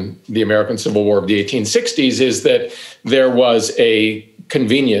and the American Civil War of the 1860s is that there was a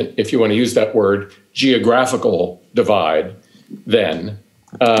convenient, if you want to use that word, geographical divide then,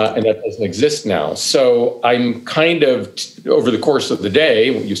 and that doesn't exist now. So I'm kind of, over the course of the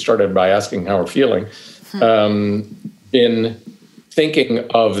day, you started by asking how we're feeling, been thinking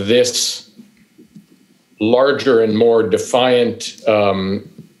of this larger and more defiant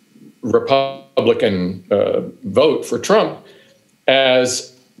Republican vote for Trump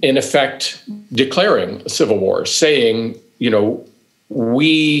as, in effect, declaring a civil war, saying,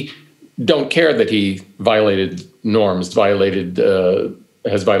 we don't care that he violated norms,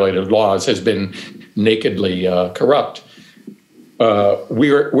 has violated laws, has been nakedly corrupt.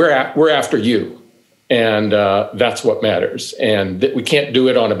 We're after you, and that's what matters. And that we can't do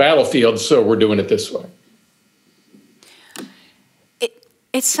it on a battlefield, so we're doing it this way.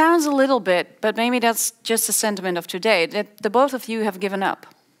 It sounds a little bit, but maybe that's just the sentiment of today, that the both of you have given up.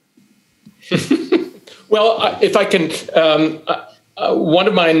 Well, if I can, one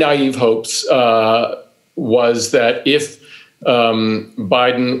of my naive hopes was that if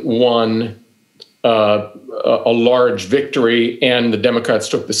Biden won a large victory and the Democrats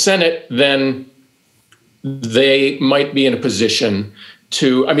took the Senate, then they might be in a position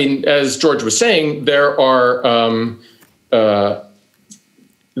to, as George was saying, there are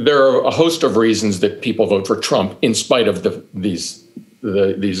a host of reasons that people vote for Trump in spite of these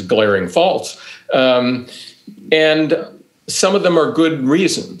glaring faults. And some of them are good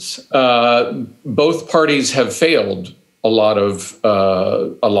reasons. Both parties have failed a lot of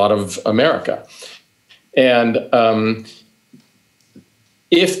America. And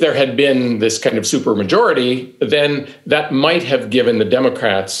if there had been this kind of supermajority, then that might have given the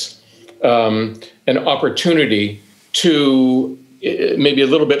Democrats an opportunity to, maybe a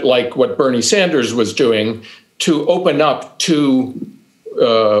little bit like what Bernie Sanders was doing, to open up to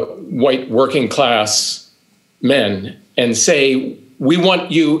white working class men and say, we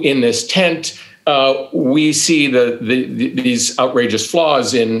want you in this tent. We see these outrageous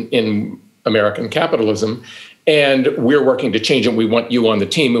flaws in American capitalism, and we're working to change it. We want you on the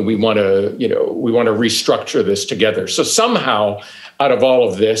team, and we want to restructure this together. So somehow, out of all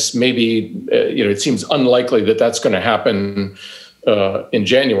of this, maybe it seems unlikely that that's going to happen in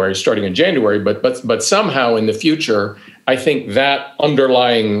January, starting in January. But somehow in the future, I think that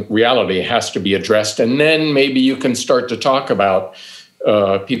underlying reality has to be addressed, and then maybe you can start to talk about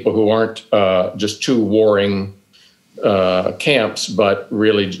people who aren't just two warring camps, but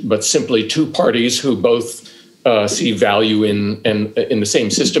simply two parties who both see value in the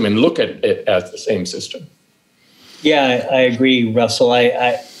same system and look at it as the same system. Yeah, I agree, Russell.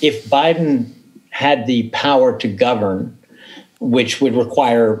 If Biden had the power to govern, which would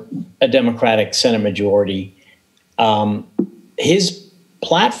require a Democratic Senate majority, his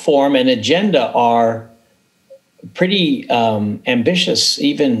platform and agenda are pretty ambitious,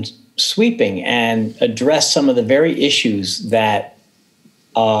 even sweeping, and address some of the very issues that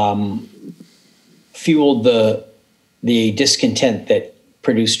fueled the discontent that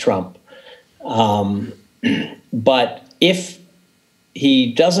produced Trump. But if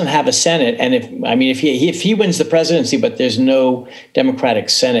he doesn't have a Senate, and if he wins the presidency, but there's no Democratic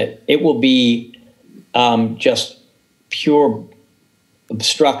Senate, it will be just pure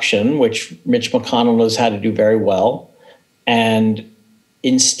obstruction, which Mitch McConnell knows how to do very well. And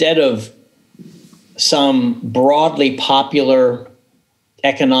instead of some broadly popular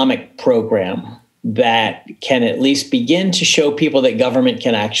economic program that can at least begin to show people that government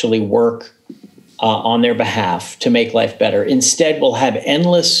can actually work on their behalf to make life better, instead we'll have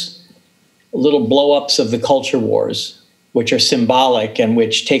endless little blow-ups of the culture wars, which are symbolic and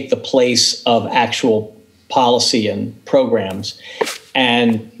which take the place of actual policy and programs.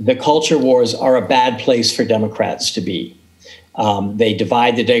 And the culture wars are a bad place for Democrats to be. They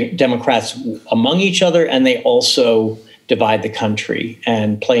divide the Democrats among each other, and they also divide the country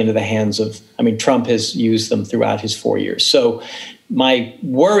and play into the hands of, Trump has used them throughout his 4 years. So my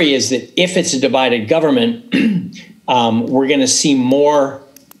worry is that if it's a divided government, we're going to see more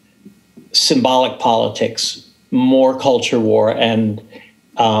symbolic politics, more culture war, and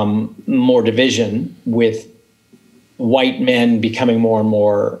more division, with white men becoming more and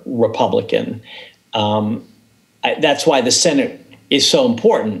more Republican. That's why the Senate is so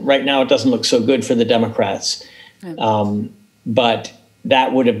important. Right now, it doesn't look so good for the Democrats. But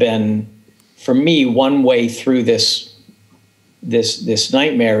that would have been, for me, one way through this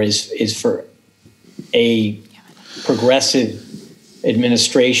nightmare is for a progressive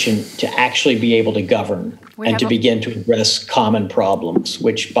administration to actually be able to govern and to begin to address common problems,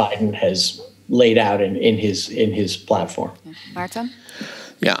 which Biden has laid out in his platform. Maarten?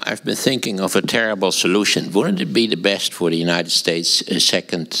 Yeah, I've been thinking of a terrible solution. Wouldn't it be the best for the United States a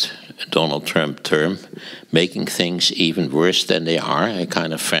second Donald Trump term, making things even worse than they are, a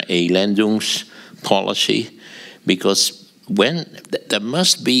kind of Verelendungs policy? Because there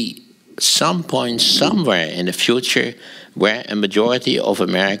must be some point somewhere in the future where a majority of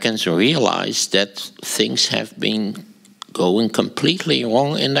Americans realize that things have been going completely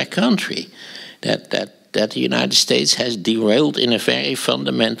wrong in their country, that the United States has derailed in a very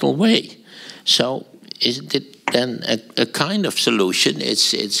fundamental way. So isn't it then a kind of solution?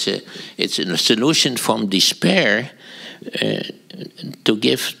 It's a solution from despair to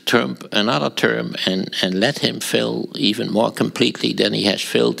give Trump another term and let him fail even more completely than he has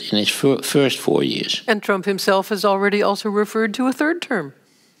failed in his first 4 years. And Trump himself has already also referred to a third term.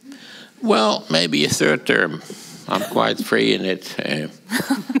 Well, maybe a third term. I'm quite free in it.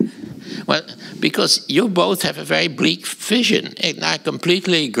 Well, because you both have a very bleak vision. And I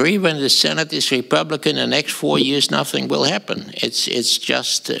completely agree. When the Senate is Republican, the next 4 years nothing will happen. It's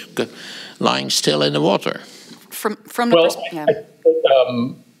just lying still in the water. From the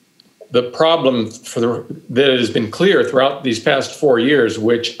the problem that has been clear throughout these past 4 years,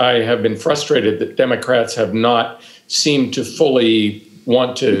 which I have been frustrated that Democrats have not seemed to fully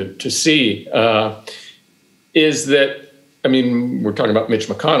want to see, is that, I mean, we're talking about Mitch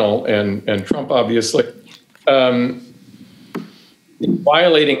McConnell and Trump, obviously,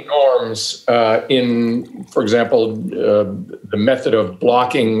 violating norms in, for example, the method of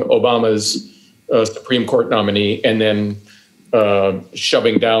blocking Obama's Supreme Court nominee and then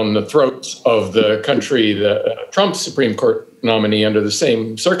shoving down the throats of the country, Trump's Supreme Court nominee, under the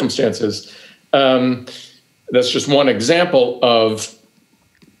same circumstances. That's just one example of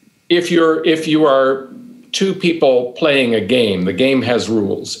if you are two people playing a game, the game has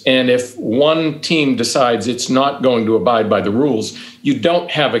rules. And if one team decides it's not going to abide by the rules, you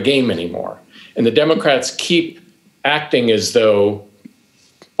don't have a game anymore. And the Democrats keep acting as though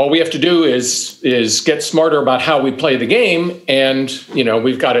all we have to do is get smarter about how we play the game, and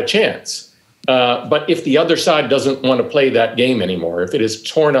we've got a chance. But if the other side doesn't want to play that game anymore, if it has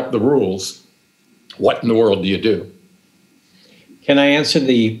torn up the rules, what in the world do you do? Can I answer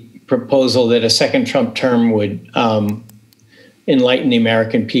the proposal that a second Trump term would enlighten the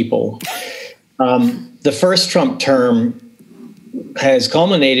American people? The first Trump term has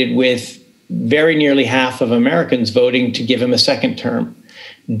culminated with very nearly half of Americans voting to give him a second term.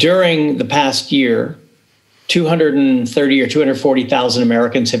 During the past year, 230 or 240,000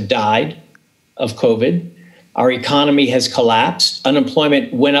 Americans have died of COVID. Our economy has collapsed.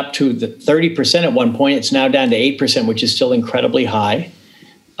 Unemployment went up to 30% at one point. It's now down to 8%, which is still incredibly high.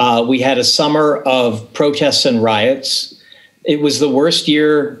 We had a summer of protests and riots. It was the worst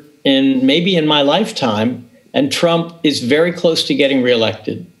year maybe in my lifetime, and Trump is very close to getting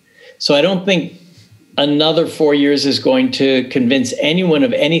reelected. So I don't think another 4 years is going to convince anyone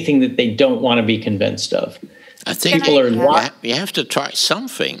of anything that they don't want to be convinced of. I think you have to try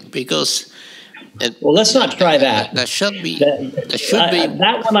something, because well, let's not try that. There should be.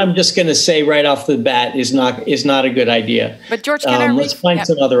 That one, I'm just going to say right off the bat, is not a good idea. But George, let's find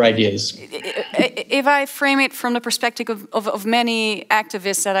some other ideas. If I frame it from the perspective of many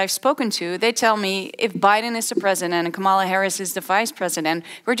activists that I've spoken to, they tell me if Biden is the president and Kamala Harris is the vice president,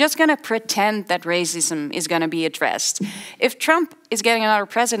 we're just going to pretend that racism is going to be addressed. If Trump is getting another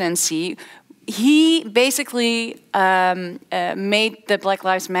presidency, he basically made the Black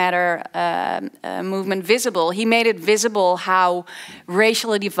Lives Matter movement visible. He made it visible how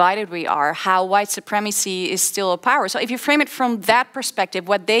racially divided we are, how white supremacy is still a power. So if you frame it from that perspective,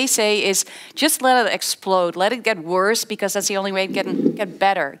 what they say is just let it explode, let it get worse, because that's the only way it can get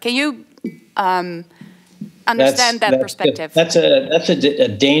better. Can you understand that perspective? That's a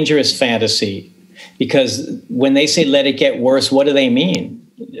dangerous fantasy, because when they say let it get worse, what do they mean?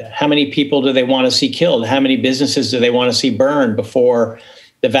 How many people do they want to see killed? How many businesses do they want to see burned before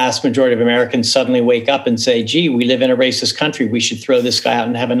the vast majority of Americans suddenly wake up and say, gee, we live in a racist country, we should throw this guy out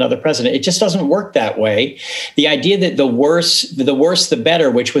and have another president? It just doesn't work that way. The idea that the worse, the better,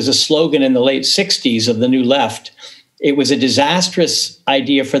 which was a slogan in the late 60s of the New Left, It was a disastrous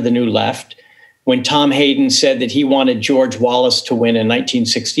idea for the New Left when Tom Hayden said that he wanted George Wallace to win in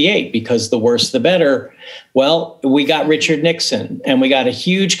 1968 because the worse the better. Well, we got Richard Nixon, and we got a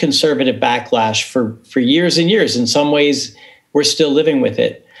huge conservative backlash for years and years. In some ways, we're still living with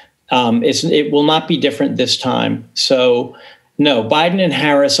it. It will not be different this time. So, no, Biden and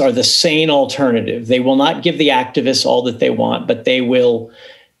Harris are the sane alternative. They will not give the activists all that they want, but they will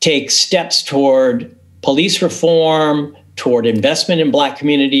take steps toward police reform, toward investment in Black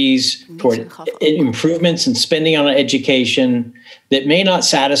communities, toward improvements in spending on education that may not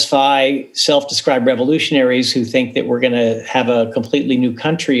satisfy self-described revolutionaries who think that we're going to have a completely new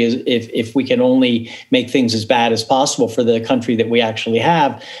country if we can only make things as bad as possible for the country that we actually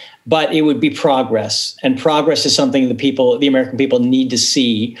have. But it would be progress. And progress is something the American people need to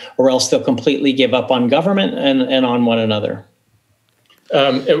see, or else they'll completely give up on government and on one another.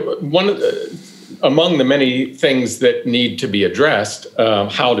 Among the many things that need to be addressed,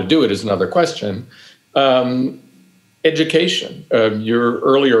 how to do it is another question. Education. Your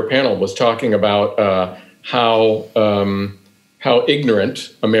earlier panel was talking about how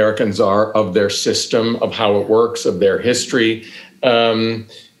ignorant Americans are of their system, of how it works, of their history.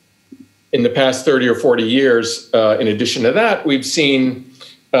 In the past 30 or 40 years, in addition to that, we've seen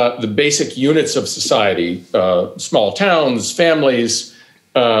the basic units of society, small towns, families,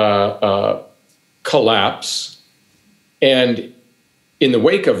 collapse. And in the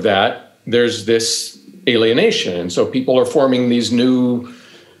wake of that, there's this alienation. And so people are forming these new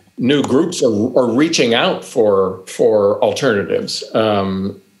groups or reaching out for alternatives.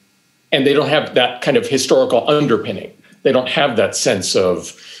 And they don't have that kind of historical underpinning. They don't have that sense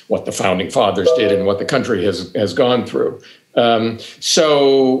of what the founding fathers did and what the country has gone through.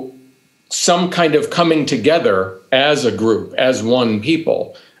 So some kind of coming together as a group, as one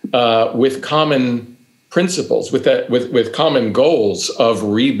people, with common principles, with common goals of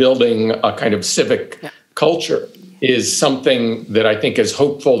rebuilding a kind of civic culture is something that I think is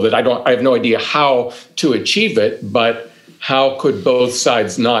hopeful. That I have no idea how to achieve it, but how could both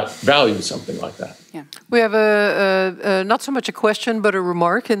sides not value something like that? Yeah. We have a not so much a question, but a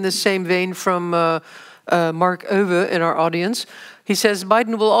remark in the same vein from Mark Owe in our audience. He says,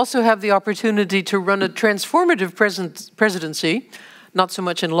 Biden will also have the opportunity to run a transformative presidency, not so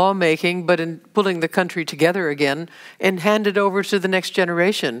much in lawmaking, but in pulling the country together again and hand it over to the next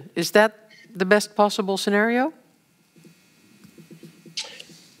generation. Is that the best possible scenario?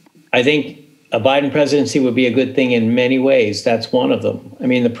 I think a Biden presidency would be a good thing in many ways. That's one of them. I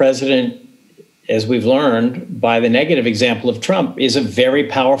mean, the president, as we've learned by the negative example of Trump, is a very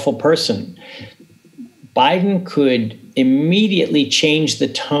powerful person. Biden could immediately change the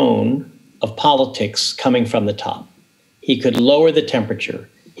tone of politics coming from the top. He could lower the temperature.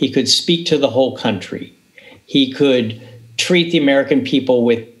 He could speak to the whole country. He could treat the American people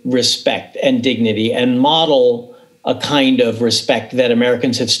with respect and dignity and model a kind of respect that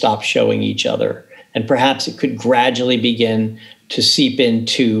Americans have stopped showing each other. And perhaps it could gradually begin to seep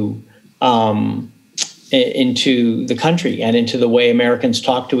into the country and into the way Americans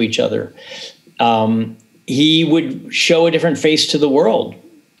talk to each other. He would show a different face to the world.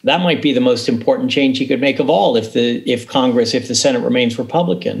 That might be the most important change he could make of all if the Senate remains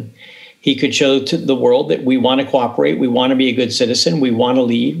Republican. He could show to the world that we want to cooperate, we want to be a good citizen, we want to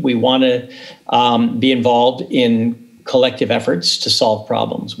lead, we want to be involved in collective efforts to solve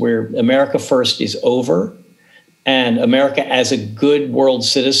problems, where America First is over and America as a good world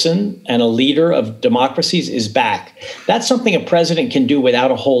citizen and a leader of democracies is back. That's something a president can do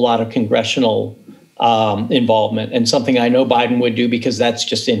without a whole lot of congressional involvement, and something I know Biden would do because that's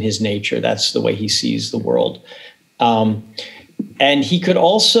just in his nature. That's the way he sees the world. And he could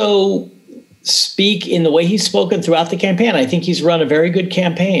also speak in the way he's spoken throughout the campaign. I think he's run a very good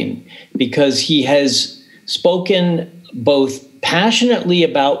campaign because he has spoken both passionately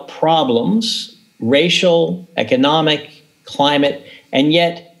about problems, racial, economic, climate, and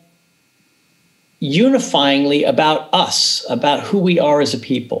yet unifyingly about us, about who we are as a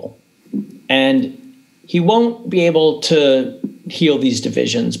people. And he won't be able to heal these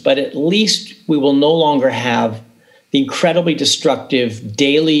divisions, but at least we will no longer have the incredibly destructive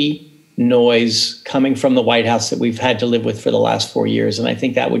daily noise coming from the White House that we've had to live with for the last 4 years. And I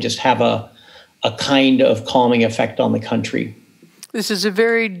think that would just have a kind of calming effect on the country. This is a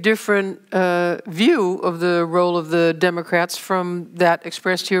very different view of the role of the Democrats from that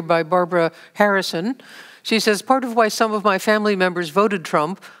expressed here by Barbara Harrison. She says, part of why some of my family members voted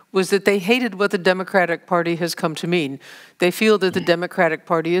Trump was that they hated what the Democratic Party has come to mean. They feel that the Democratic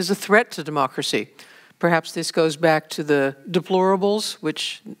Party is a threat to democracy. Perhaps this goes back to the deplorables,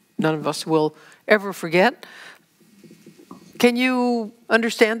 which none of us will ever forget. Can you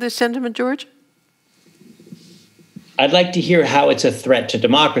understand this sentiment, George? I'd like to hear how it's a threat to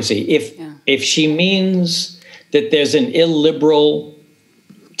democracy. If she means that there's an illiberal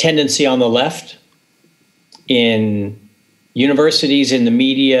tendency on the left in universities, in the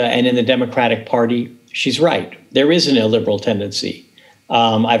media, and in the Democratic Party, she's right. There is an illiberal tendency.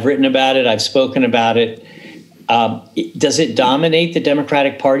 I've written about it. I've spoken about it. Does it dominate the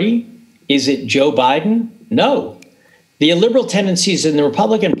Democratic Party? Is it Joe Biden? No. The illiberal tendencies in the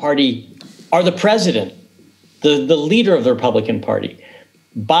Republican Party are the president, the leader of the Republican Party.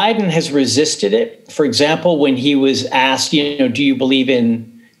 Biden has resisted it. For example, when he was asked, do you believe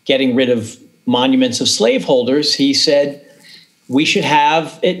in getting rid of monuments of slaveholders? He said, we should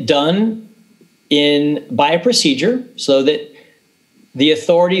have it done by a procedure so that the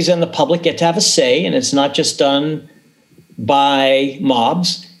authorities and the public get to have a say, and it's not just done by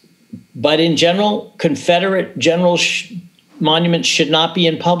mobs. But in general, Confederate general monuments should not be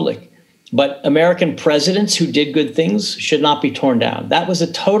in public. But American presidents who did good things should not be torn down. That was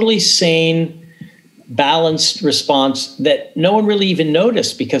a totally sane, balanced response that no one really even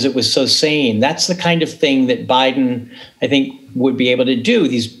noticed because it was so sane. That's the kind of thing that Biden, I think, would be able to do.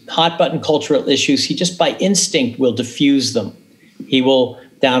 These hot button cultural issues, he just by instinct will diffuse them. He will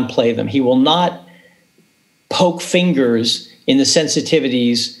downplay them. He will not poke fingers in the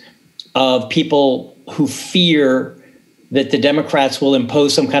sensitivities of people who fear that the Democrats will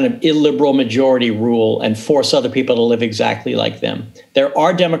impose some kind of illiberal majority rule and force other people to live exactly like them. There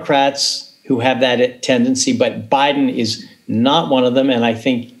are Democrats who have that tendency, but Biden is not one of them. And I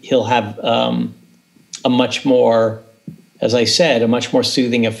think he'll have a much more, as I said, a much more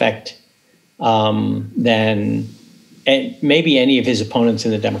soothing effect than maybe any of his opponents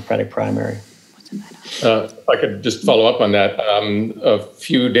in the Democratic primary. If I could just follow up on that. A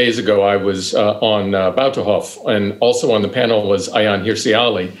few days ago, I was on Boutenhoff, and also on the panel was Ayaan Hirsi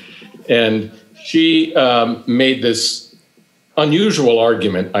Ali. And she made this unusual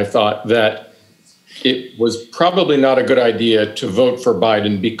argument, I thought, that it was probably not a good idea to vote for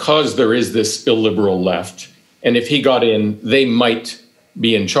Biden because there is this illiberal left. And if he got in, they might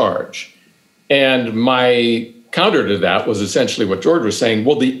be in charge. And my counter to that was essentially what George was saying.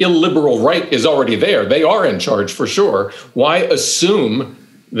 Well, the illiberal right is already there. They are in charge for sure. Why assume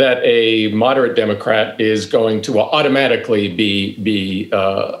that a moderate Democrat is going to automatically be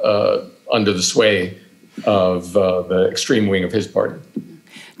under the sway of the extreme wing of his party?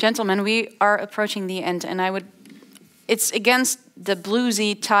 Gentlemen, we are approaching the end, and it's against the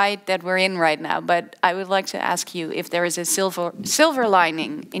bluesy tide that we're in right now, but I would like to ask you if there is a silver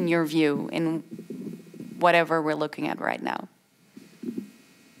lining in your view in whatever we're looking at right now.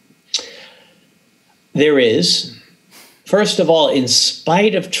 There is. First of all, in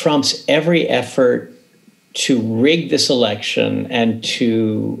spite of Trump's every effort to rig this election and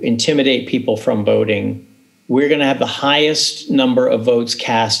to intimidate people from voting, we're going to have the highest number of votes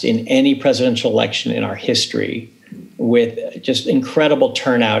cast in any presidential election in our history, with just incredible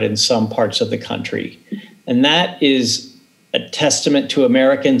turnout in some parts of the country. And that is a testament to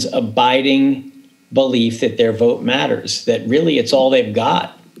Americans' abiding belief that their vote matters, that really it's all they've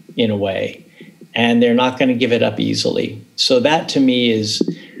got in a way, and they're not going to give it up easily. So that to me is,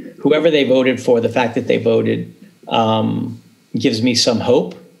 whoever they voted for, the fact that they voted gives me some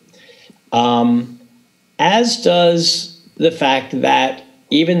hope. As does the fact that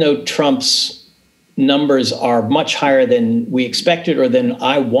even though Trump's numbers are much higher than we expected or than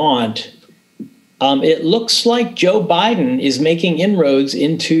I want, it looks like Joe Biden is making inroads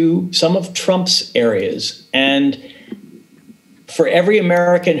into some of Trump's areas. And for every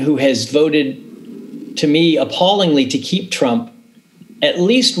American who has voted, to me, appallingly to keep Trump, at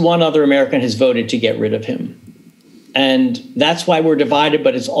least one other American has voted to get rid of him. And that's why we're divided,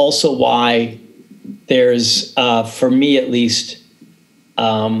 but it's also why there's, for me at least,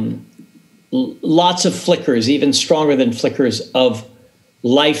 lots of flickers, even stronger than flickers, of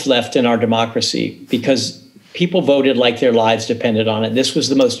life left in our democracy, because people voted like their lives depended on it. This was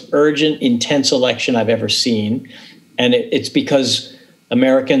the most urgent, intense election I've ever seen. And it's because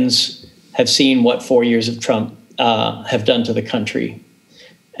Americans have seen what 4 years of Trump have done to the country.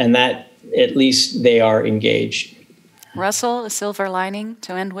 And that, at least, they are engaged. Russell, a silver lining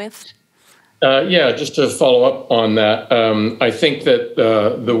to end with? Yeah, just to follow up on that, I think that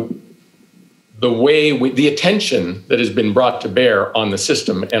the attention that has been brought to bear on the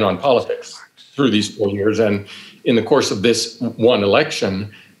system and on politics through these 4 years and in the course of this one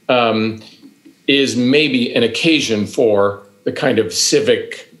election is maybe an occasion for the kind of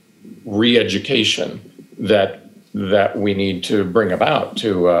civic re-education that we need to bring about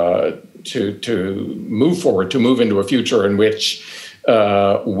to move forward, to move into a future in which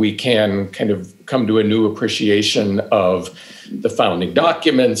we can kind of come to a new appreciation of the founding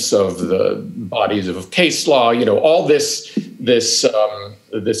documents, of the bodies of case law, all this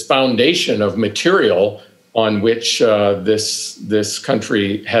foundation of material on which this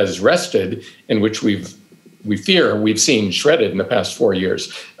country has rested, in which we've seen shredded in the past 4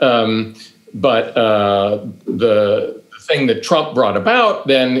 years. But the thing that Trump brought about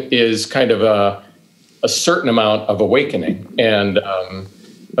then is kind of a certain amount of awakening, and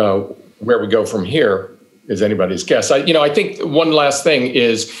where we go from here is anybody's guess. I think one last thing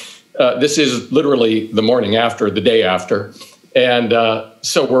is this is literally the morning after, the day after, and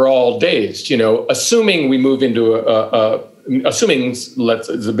so we're all dazed. Assuming we move into assuming it's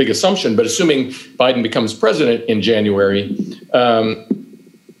a big assumption, but assuming Biden becomes president in January,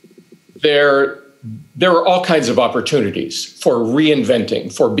 there are all kinds of opportunities for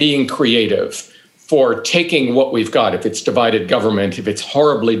reinventing, for being creative, for taking what we've got, if it's divided government, if it's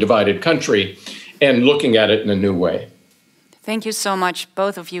horribly divided country, and looking at it in a new way. Thank you so much,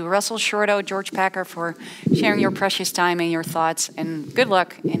 both of you. Russell Shorto, George Packer, for sharing your precious time and your thoughts, and good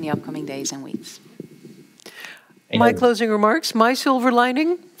luck in the upcoming days and weeks. My closing remarks, my silver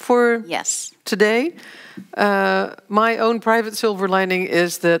lining for today. My own private silver lining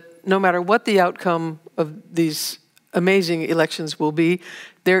is that no matter what the outcome of these amazing elections will be,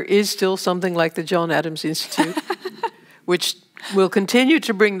 there is still something like the John Adams Institute, which will continue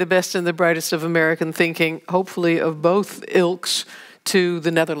to bring the best and the brightest of American thinking, hopefully of both ilks, to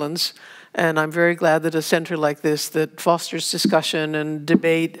the Netherlands. And I'm very glad that a center like this that fosters discussion and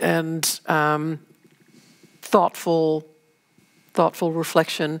debate and thoughtful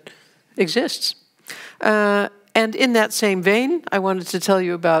reflection exists. And in that same vein, I wanted to tell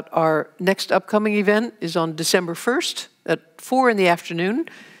you about our next upcoming event is on December 1st at 4 in the afternoon.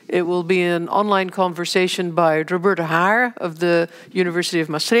 It will be an online conversation by Roberta Haar of the University of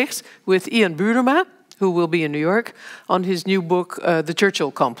Maastricht with Ian Burema, who will be in New York, on his new book, The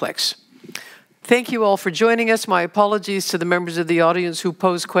Churchill Complex. Thank you all for joining us. My apologies to the members of the audience who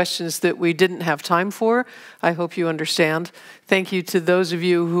posed questions that we didn't have time for. I hope you understand. Thank you to those of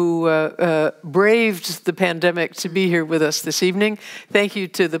you who braved the pandemic to be here with us this evening. Thank you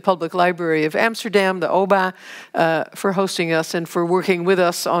to the Public Library of Amsterdam, the OBA, for hosting us and for working with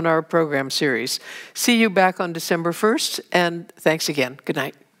us on our program series. See you back on December 1st, and thanks again. Good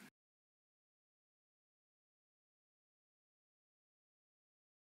night.